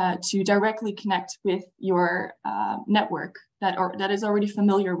place to directly connect with your network that is already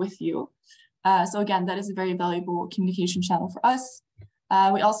familiar with you. So again, that is a very valuable communication channel for us.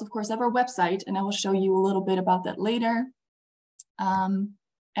 We also, of course, have our website, and I will show you a little bit about that later.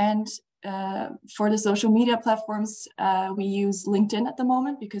 For the social media platforms, we use LinkedIn at the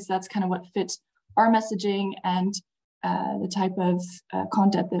moment because that's kind of what fits our messaging and the type of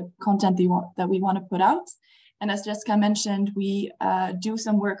content that we want to put out. And as Jessica mentioned, we do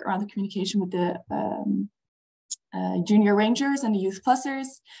some work around the communication with the junior rangers and the youth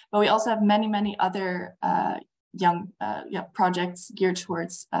plussers, but we also have many, many other young projects geared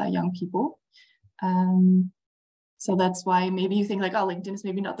towards young people. So that's why maybe you think like, oh, LinkedIn is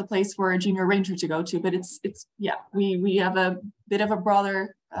maybe not the place for a junior ranger to go to, but we have a bit of a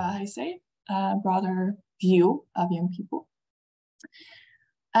broader, broader view of young people.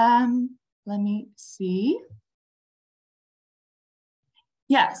 Let me see.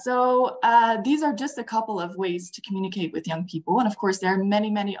 Yeah, so these are just a couple of ways to communicate with young people. And of course, there are many,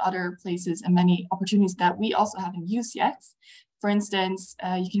 many other places and many opportunities that we also haven't used yet. For instance,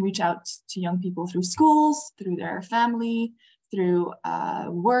 you can reach out to young people through schools, through their family, through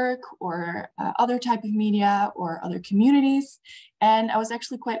work or other type of media or other communities. And I was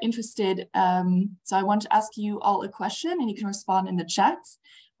actually quite interested. So I want to ask you all a question and you can respond in the chat.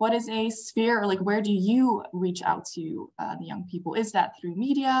 What is a sphere, or like where do you reach out to the young people? Is that through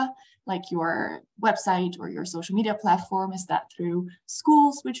media, like your website or your social media platform? Is that through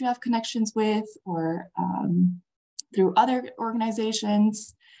schools which you have connections with, or through other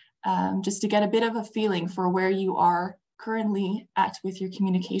organizations? Just to get a bit of a feeling for where you are currently at with your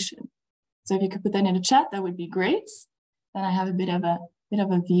communication. So if you could put that in the chat, that would be great. Then I have a bit of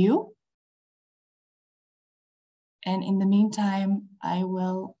a view. And in the meantime, I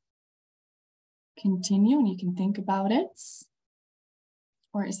will continue and you can think about it.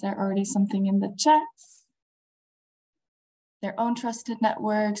 Or is there already something in the chats? Their own trusted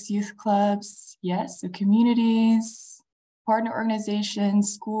networks, youth clubs, yes, so communities, partner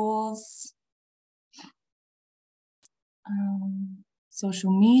organizations, schools,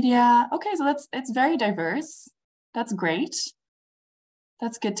 social media. Okay, so it's very diverse. That's great.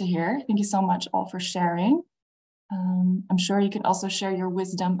 That's good to hear. Thank you so much all for sharing. I'm sure you can also share your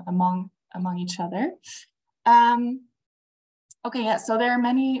wisdom among each other. Okay, yeah, so there are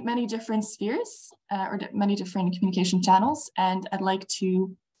many different spheres or many different communication channels, and I'd like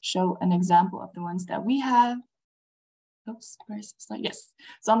to show an example of the ones that we have. Oops, where's the slide? Yes.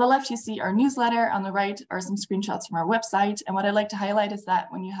 So on the left, you see our newsletter. On the right are some screenshots from our website. And what I'd like to highlight is that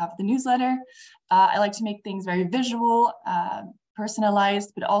when you have the newsletter, I like to make things very visual,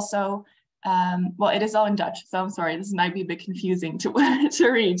 personalized, but also, well, it is all in Dutch. So I'm sorry, this might be a bit confusing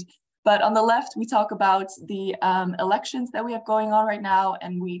to read. But on the left, we talk about the elections that we have going on right now,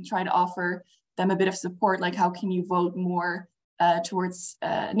 and we try to offer them a bit of support, like how can you vote more towards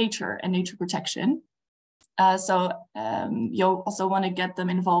nature and nature protection. So you'll also want to get them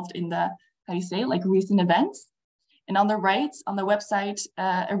involved in the, how do you say, like recent events. And on the right, on the website,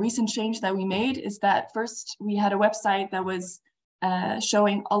 a recent change that we made is that first we had a website that was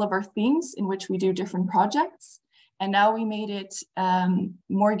showing all of our themes in which we do different projects. And now we made it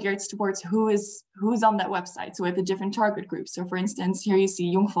more geared towards who's on that website. So we have the different target groups. So for instance, here you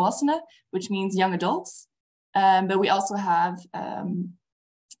see Jong Volwassenen, which means young adults. But we also have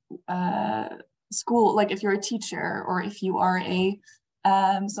school, like if you're a teacher, or if you are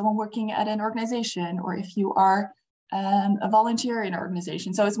someone working at an organization, or if you are a volunteer in an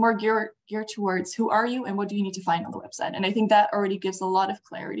organization. So it's more geared towards who are you and what do you need to find on the website. And I think that already gives a lot of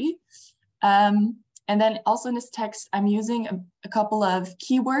clarity. And then also in this text, I'm using a couple of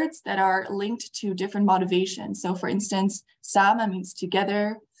keywords that are linked to different motivations. So for instance, samen means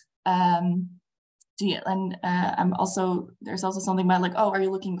together. And there's also something about like, oh, are you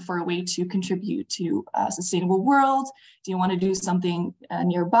looking for a way to contribute to a sustainable world? Do you want to do something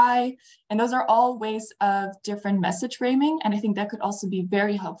nearby? And those are all ways of different message framing. And I think that could also be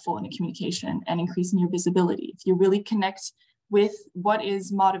very helpful in the communication and increasing your visibility if you really connect with what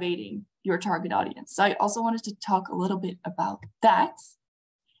is motivating your target audience. So I also wanted to talk a little bit about that.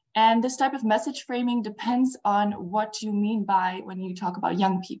 And this type of message framing depends on what you mean by when you talk about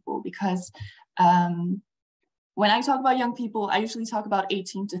young people, because when I talk about young people, I usually talk about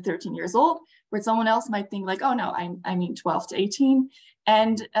 18 to 13 years old, where someone else might think like, oh no, I mean 12 to 18.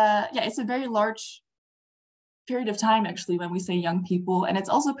 And yeah, it's a very large period of time actually when we say young people, and it's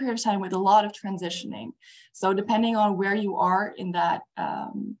also a period of time with a lot of transitioning. So depending on where you are in that,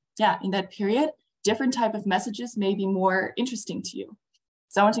 in that period, different type of messages may be more interesting to you.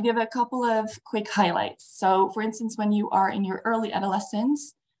 So I want to give a couple of quick highlights. So for instance, when you are in your early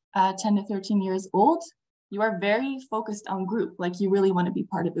adolescence, 10 to 13 years old, you are very focused on group. Like you really want to be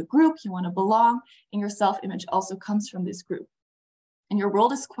part of a group, you want to belong, and your self-image also comes from this group. And your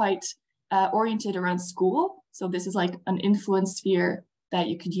world is quite oriented around school. So this is like an influence sphere that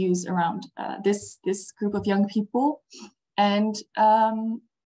you could use around this group of young people. And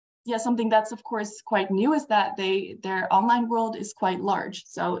yeah, something that's of course quite new is that their online world is quite large.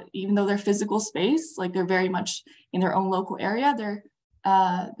 So even though their physical space, like they're very much in their own local area, their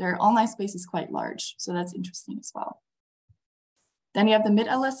online space is quite large. So that's interesting as well. Then you have the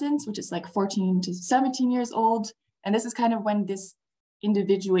mid-adolescence, which is like 14 to 17 years old. And this is kind of when this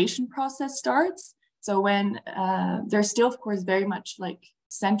individuation process starts. So when they're still, of course, very much like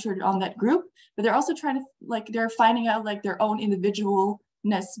centered on that group, but they're also trying to like, they're finding out like their own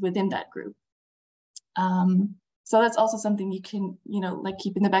individualness within that group. So that's also something you can, like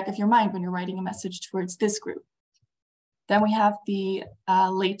keep in the back of your mind when you're writing a message towards this group. Then we have the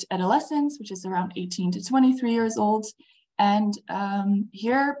late adolescence, which is around 18 to 23 years old. And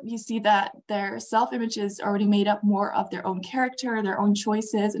here you see that their self-image is already made up more of their own character, their own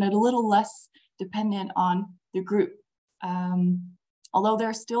choices, and a little less dependent on the group. Although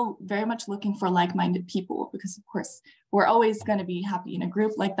they're still very much looking for like-minded people, because of course, we're always going to be happy in a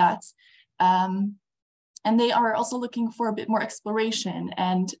group like that. And they are also looking for a bit more exploration,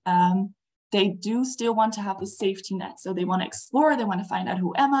 and they do still want to have the safety net. So they want to explore, they want to find out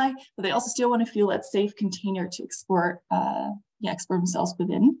who am I, but they also still want to feel that safe container to explore, explore themselves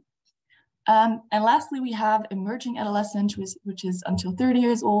within. And lastly, we have emerging adolescence, which is until 30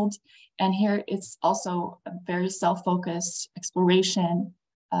 years old. And here it's also a very self-focused exploration,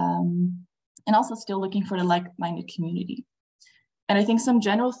 and also still looking for the like-minded community. And I think some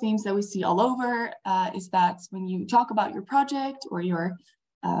general themes that we see all over is that when you talk about your project or your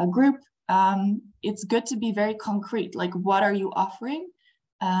group, it's good to be very concrete, like what are you offering?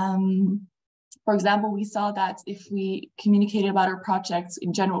 For example, we saw that if we communicated about our projects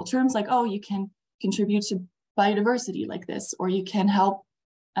in general terms, like, oh, you can contribute to biodiversity like this, or you can help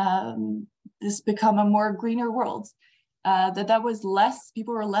this become a more greener world, that was less,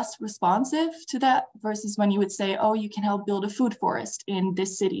 people were less responsive to that versus when you would say, oh, you can help build a food forest in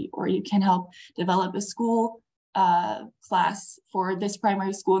this city, or you can help develop a school class for this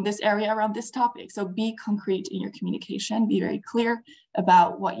primary school in this area around this topic. So be concrete in your communication, be very clear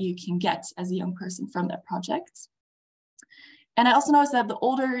about what you can get as a young person from that project. And I also noticed that the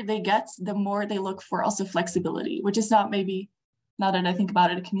older they get, the more they look for also flexibility, which is not maybe, now that I think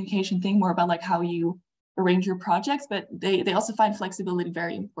about it, a communication thing, more about like how you arrange your projects, but they also find flexibility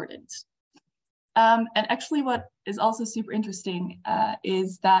very important. And actually what is also super interesting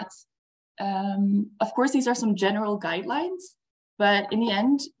is that of course, these are some general guidelines, but in the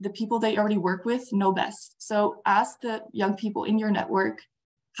end, the people they already work with know best. So ask the young people in your network,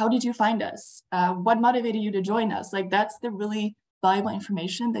 how did you find us? What motivated you to join us? Like that's the really valuable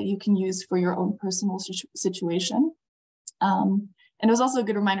information that you can use for your own personal situation. And it was also a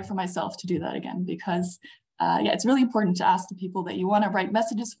good reminder for myself to do that again, because yeah, it's really important to ask the people that you want to write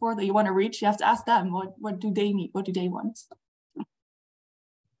messages for, that you want to reach. You have to ask them, what do they need? What do they want?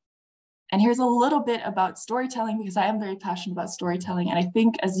 And here's a little bit about storytelling, because I am very passionate about storytelling. And I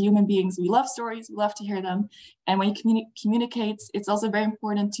think as human beings, we love stories, we love to hear them. And when you communicate, it's also very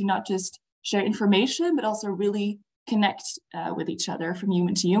important to not just share information, but also really connect with each other from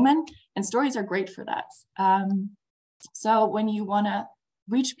human to human. And stories are great for that. So when you want to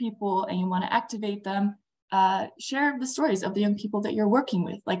reach people and you want to activate them, share the stories of the young people that you're working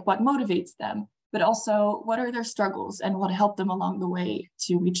with, like what motivates them, but also what are their struggles and what helped them along the way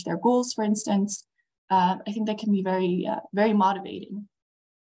to reach their goals, for instance. I think that can be very, very motivating.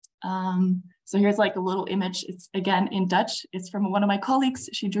 So here's like a little image. It's again in Dutch. It's from one of my colleagues.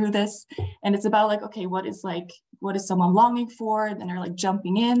 She drew this, and it's about like, okay, what is someone longing for? And then they're like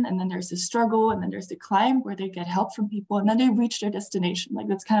jumping in, and then there's the struggle, and then there's the climb where they get help from people, and then they reach their destination. Like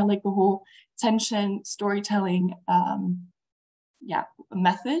that's kind of like the whole tension storytelling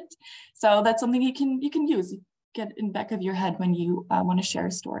method. So that's something you can use, get in the back of your head when you want to share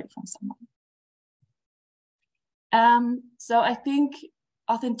a story from someone. So I think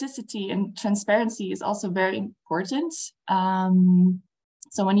authenticity and transparency is also very important.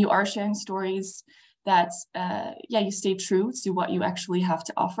 So when you are sharing stories, that you stay true to what you actually have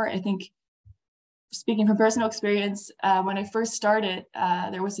to offer. I think, speaking from personal experience, when I first started,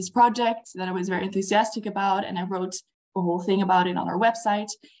 there was this project that I was very enthusiastic about, and I wrote a whole thing about it on our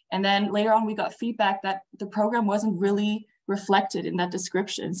website. And then later on, we got feedback that the program wasn't really reflected in that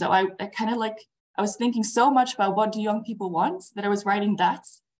description. So I kind of like, I was thinking so much about what do young people want that I was writing that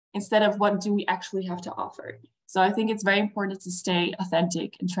instead of what do we actually have to offer. So I think it's very important to stay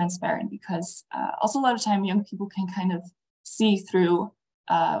authentic and transparent, because also a lot of time young people can kind of see through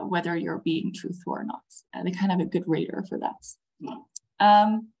whether you're being truthful or not. They kind of have a good radar for that.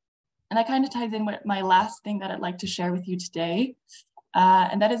 And that kind of ties in with my last thing that I'd like to share with you today.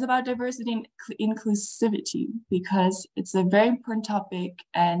 And that is about diversity and inclusivity, because it's a very important topic.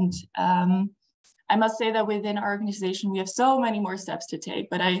 And I must say that within our organization, we have so many more steps to take,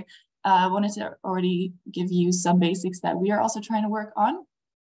 but I wanted to already give you some basics that we are also trying to work on.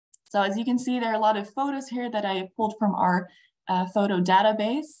 So as you can see, there are a lot of photos here that I pulled from our photo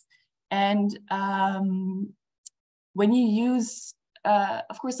database. And when you use,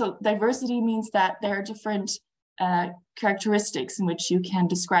 of course, so diversity means that there are different characteristics in which you can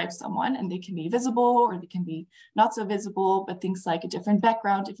describe someone, and they can be visible or they can be not so visible, but things like a different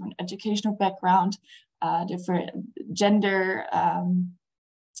background, different educational background, different gender,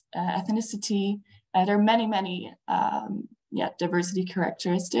 ethnicity. There are many, many diversity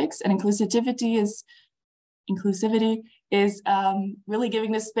characteristics, and inclusivity is really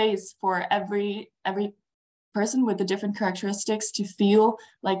giving the space for every person with the different characteristics to feel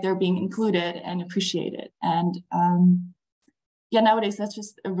like they're being included and appreciated. And nowadays that's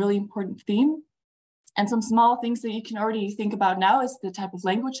just a really important theme. And some small things that you can already think about now is the type of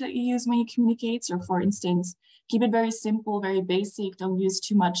language that you use when you communicate. So for instance, keep it very simple, very basic. Don't use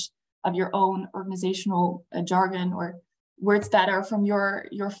too much of your own organizational jargon or words that are from your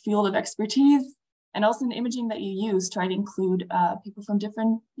field of expertise. And also in the imaging that you use, try to include people from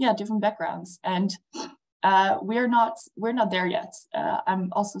different backgrounds. And we're not there yet. I'm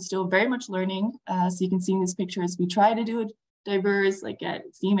also still very much learning. So you can see in these pictures, we try to do it diverse, like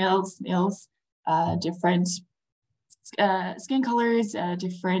females, males, different skin colors,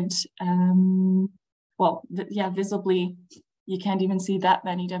 different, visibly, you can't even see that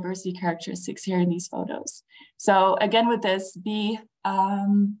many diversity characteristics here in these photos. So again, with this, be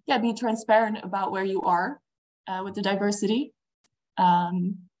transparent about where you are with the diversity,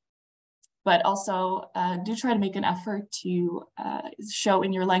 but also do try to make an effort to show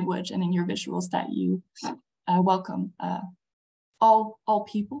in your language and in your visuals that you welcome all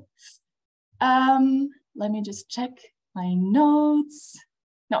people. Let me just check my notes.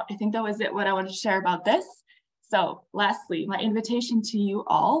 No, I think that was it, what I wanted to share about this. So lastly, my invitation to you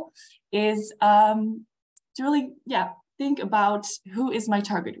all is to really, think about who is my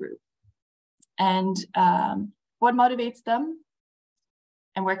target group and what motivates them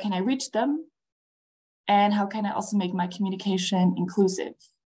and where can I reach them and how can I also make my communication inclusive.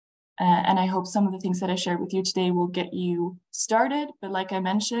 And I hope some of the things that I shared with you today will get you started. But like I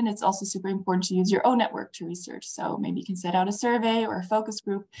mentioned, it's also super important to use your own network to research. So maybe you can set out a survey or a focus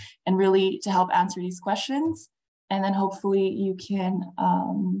group and really to help answer these questions. And then hopefully you can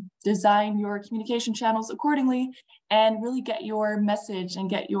design your communication channels accordingly and really get your message and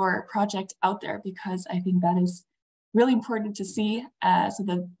get your project out there, because I think that is really important to see so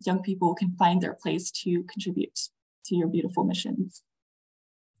that young people can find their place to contribute to your beautiful missions.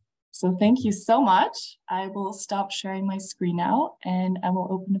 So thank you so much. I will stop sharing my screen now and I will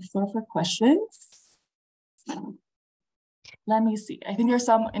open the floor for questions. Let me see. I think there's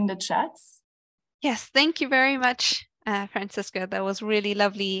some in the chats. Yes, thank you very much, Francisca. That was really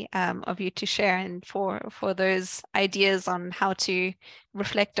lovely of you to share and for those ideas on how to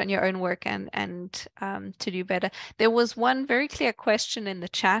reflect on your own work and to do better. There was one very clear question in the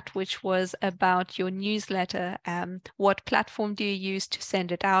chat, which was about your newsletter. What platform do you use to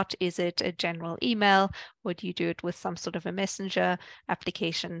send it out? Is it a general email or do you do it with some sort of a messenger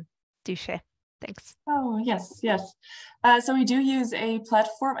application? Do share. Thanks. Oh, yes. So we do use a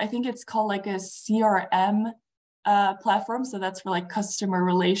platform. I think it's called like a CRM platform. So that's for like customer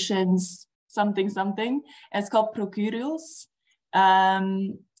relations, something. And it's called Procurios.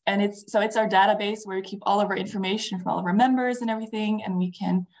 And it's our database where we keep all of our information from all of our members and everything. And we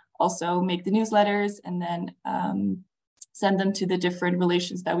can also make the newsletters and then send them to the different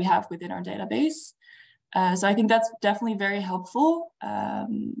relations that we have within our database. So I think that's definitely very helpful.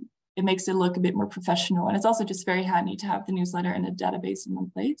 It makes it look a bit more professional. And it's also just very handy to have the newsletter and a database in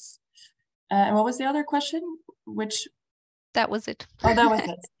one place. And what was the other question? That was it. Oh, that was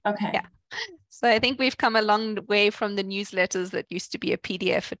it. Okay. Yeah. So I think we've come a long way from the newsletters that used to be a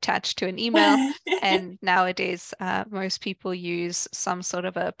PDF attached to an email. And nowadays, most people use some sort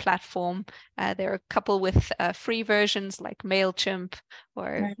of a platform. There are a couple with free versions like MailChimp,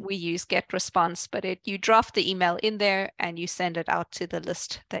 or we use GetResponse, but you draft the email in there and you send it out to the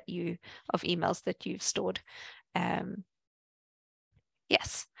list of emails that you've stored.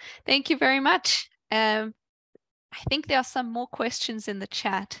 Yes, thank you very much. I think there are some more questions in the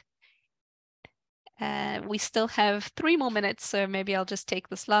chat. We still have 3 more minutes, so maybe I'll just take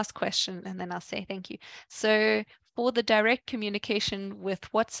this last question and then I'll say thank you. So for the direct communication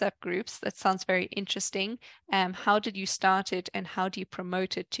with WhatsApp groups, that sounds very interesting. How did you start it and how do you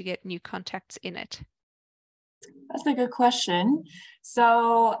promote it to get new contacts in it? That's a good question.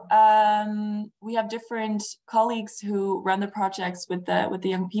 So we have different colleagues who run the projects with the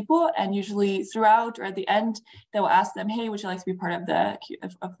young people, and usually throughout or at the end, they will ask them, "Hey, would you like to be part of the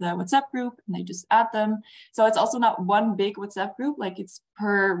WhatsApp group?" And they just add them. So it's also not one big WhatsApp group; like it's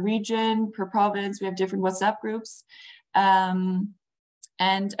per region, per province. We have different WhatsApp groups, and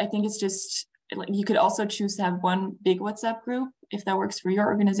I think it's just like you could also choose to have one big WhatsApp group if that works for your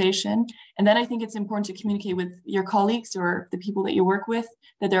organization. And then I think it's important to communicate with your colleagues or the people that you work with,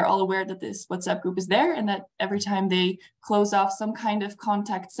 that they're all aware that this WhatsApp group is there, and that every time they close off some kind of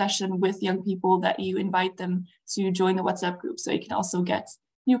contact session with young people, that you invite them to join the WhatsApp group, so you can also get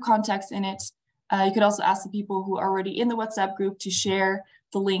new contacts in it. You could also ask the people who are already in the WhatsApp group to share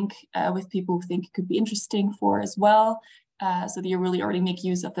the link with people who think it could be interesting for as well, so that you really already make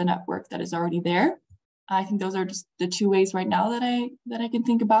use of the network that is already there. I think those are just the 2 ways right now that I can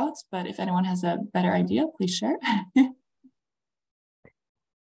think about, but if anyone has a better idea, please share.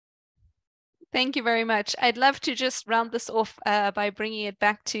 Thank you very much. I'd love to just round this off by bringing it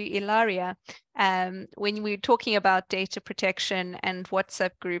back to Ilaria. when we were talking about data protection and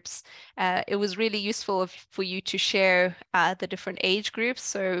WhatsApp groups, it was really useful for you to share the different age groups.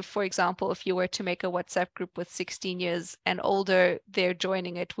 So for example, if you were to make a WhatsApp group with 16 years and older, their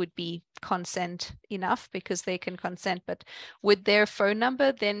joining it would be consent enough because they can consent, but would their phone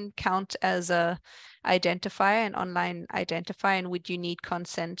number then count as a identifier, an online identifier, and would you need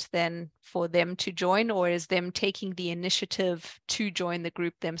consent then for them to join, or is them taking the initiative to join the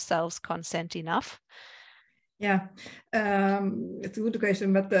group themselves consent enough? Yeah, it's a good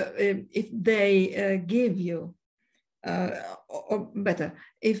question, but if they give you, or better,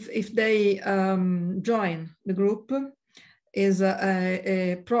 if they join the group, is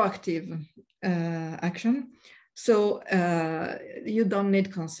a proactive action, so you don't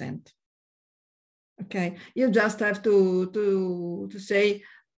need consent. Okay, you just have to say,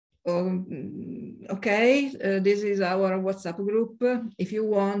 okay, this is our WhatsApp group. If you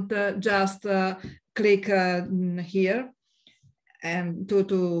want, just click here and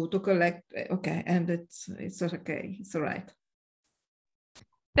to collect. Okay, and it's okay. It's all right.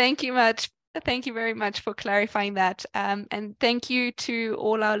 Thank you much. Thank you very much for clarifying that. And thank you to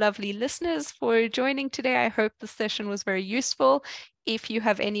all our lovely listeners for joining today. I hope the session was very useful. If you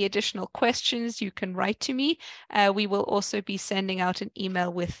have any additional questions, you can write to me. We will also be sending out an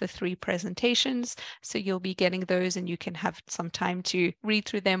email with the 3 presentations. So you'll be getting those and you can have some time to read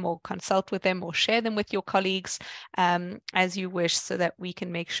through them or consult with them or share them with your colleagues as you wish, so that we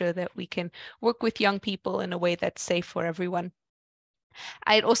can make sure that we can work with young people in a way that's safe for everyone.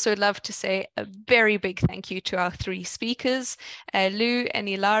 I'd also love to say a very big thank you to our 3 speakers, Lou and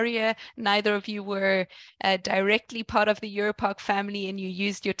Ilaria. Neither of you were directly part of the EUROPARC family, and you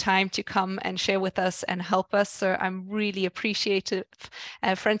used your time to come and share with us and help us. So I'm really appreciative.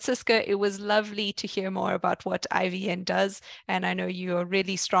 Francisca, it was lovely to hear more about what IVN does. And I know you are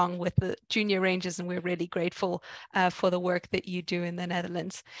really strong with the junior rangers, and we're really grateful for the work that you do in the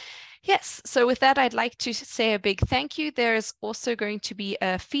Netherlands. Yes, so with that, I'd like to say a big thank you. There's also going to be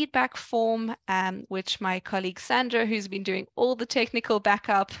a feedback form, which my colleague Sandra, who's been doing all the technical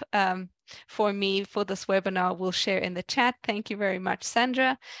backup for me for this webinar, will share in the chat. Thank you very much,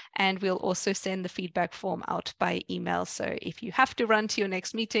 Sandra. And we'll also send the feedback form out by email. So if you have to run to your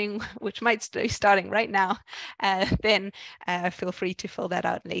next meeting, which might be starting right now, then feel free to fill that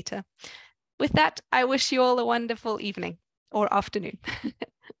out later. With that, I wish you all a wonderful evening or afternoon.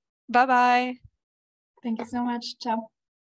 Bye-bye. Thank you so much. Ciao.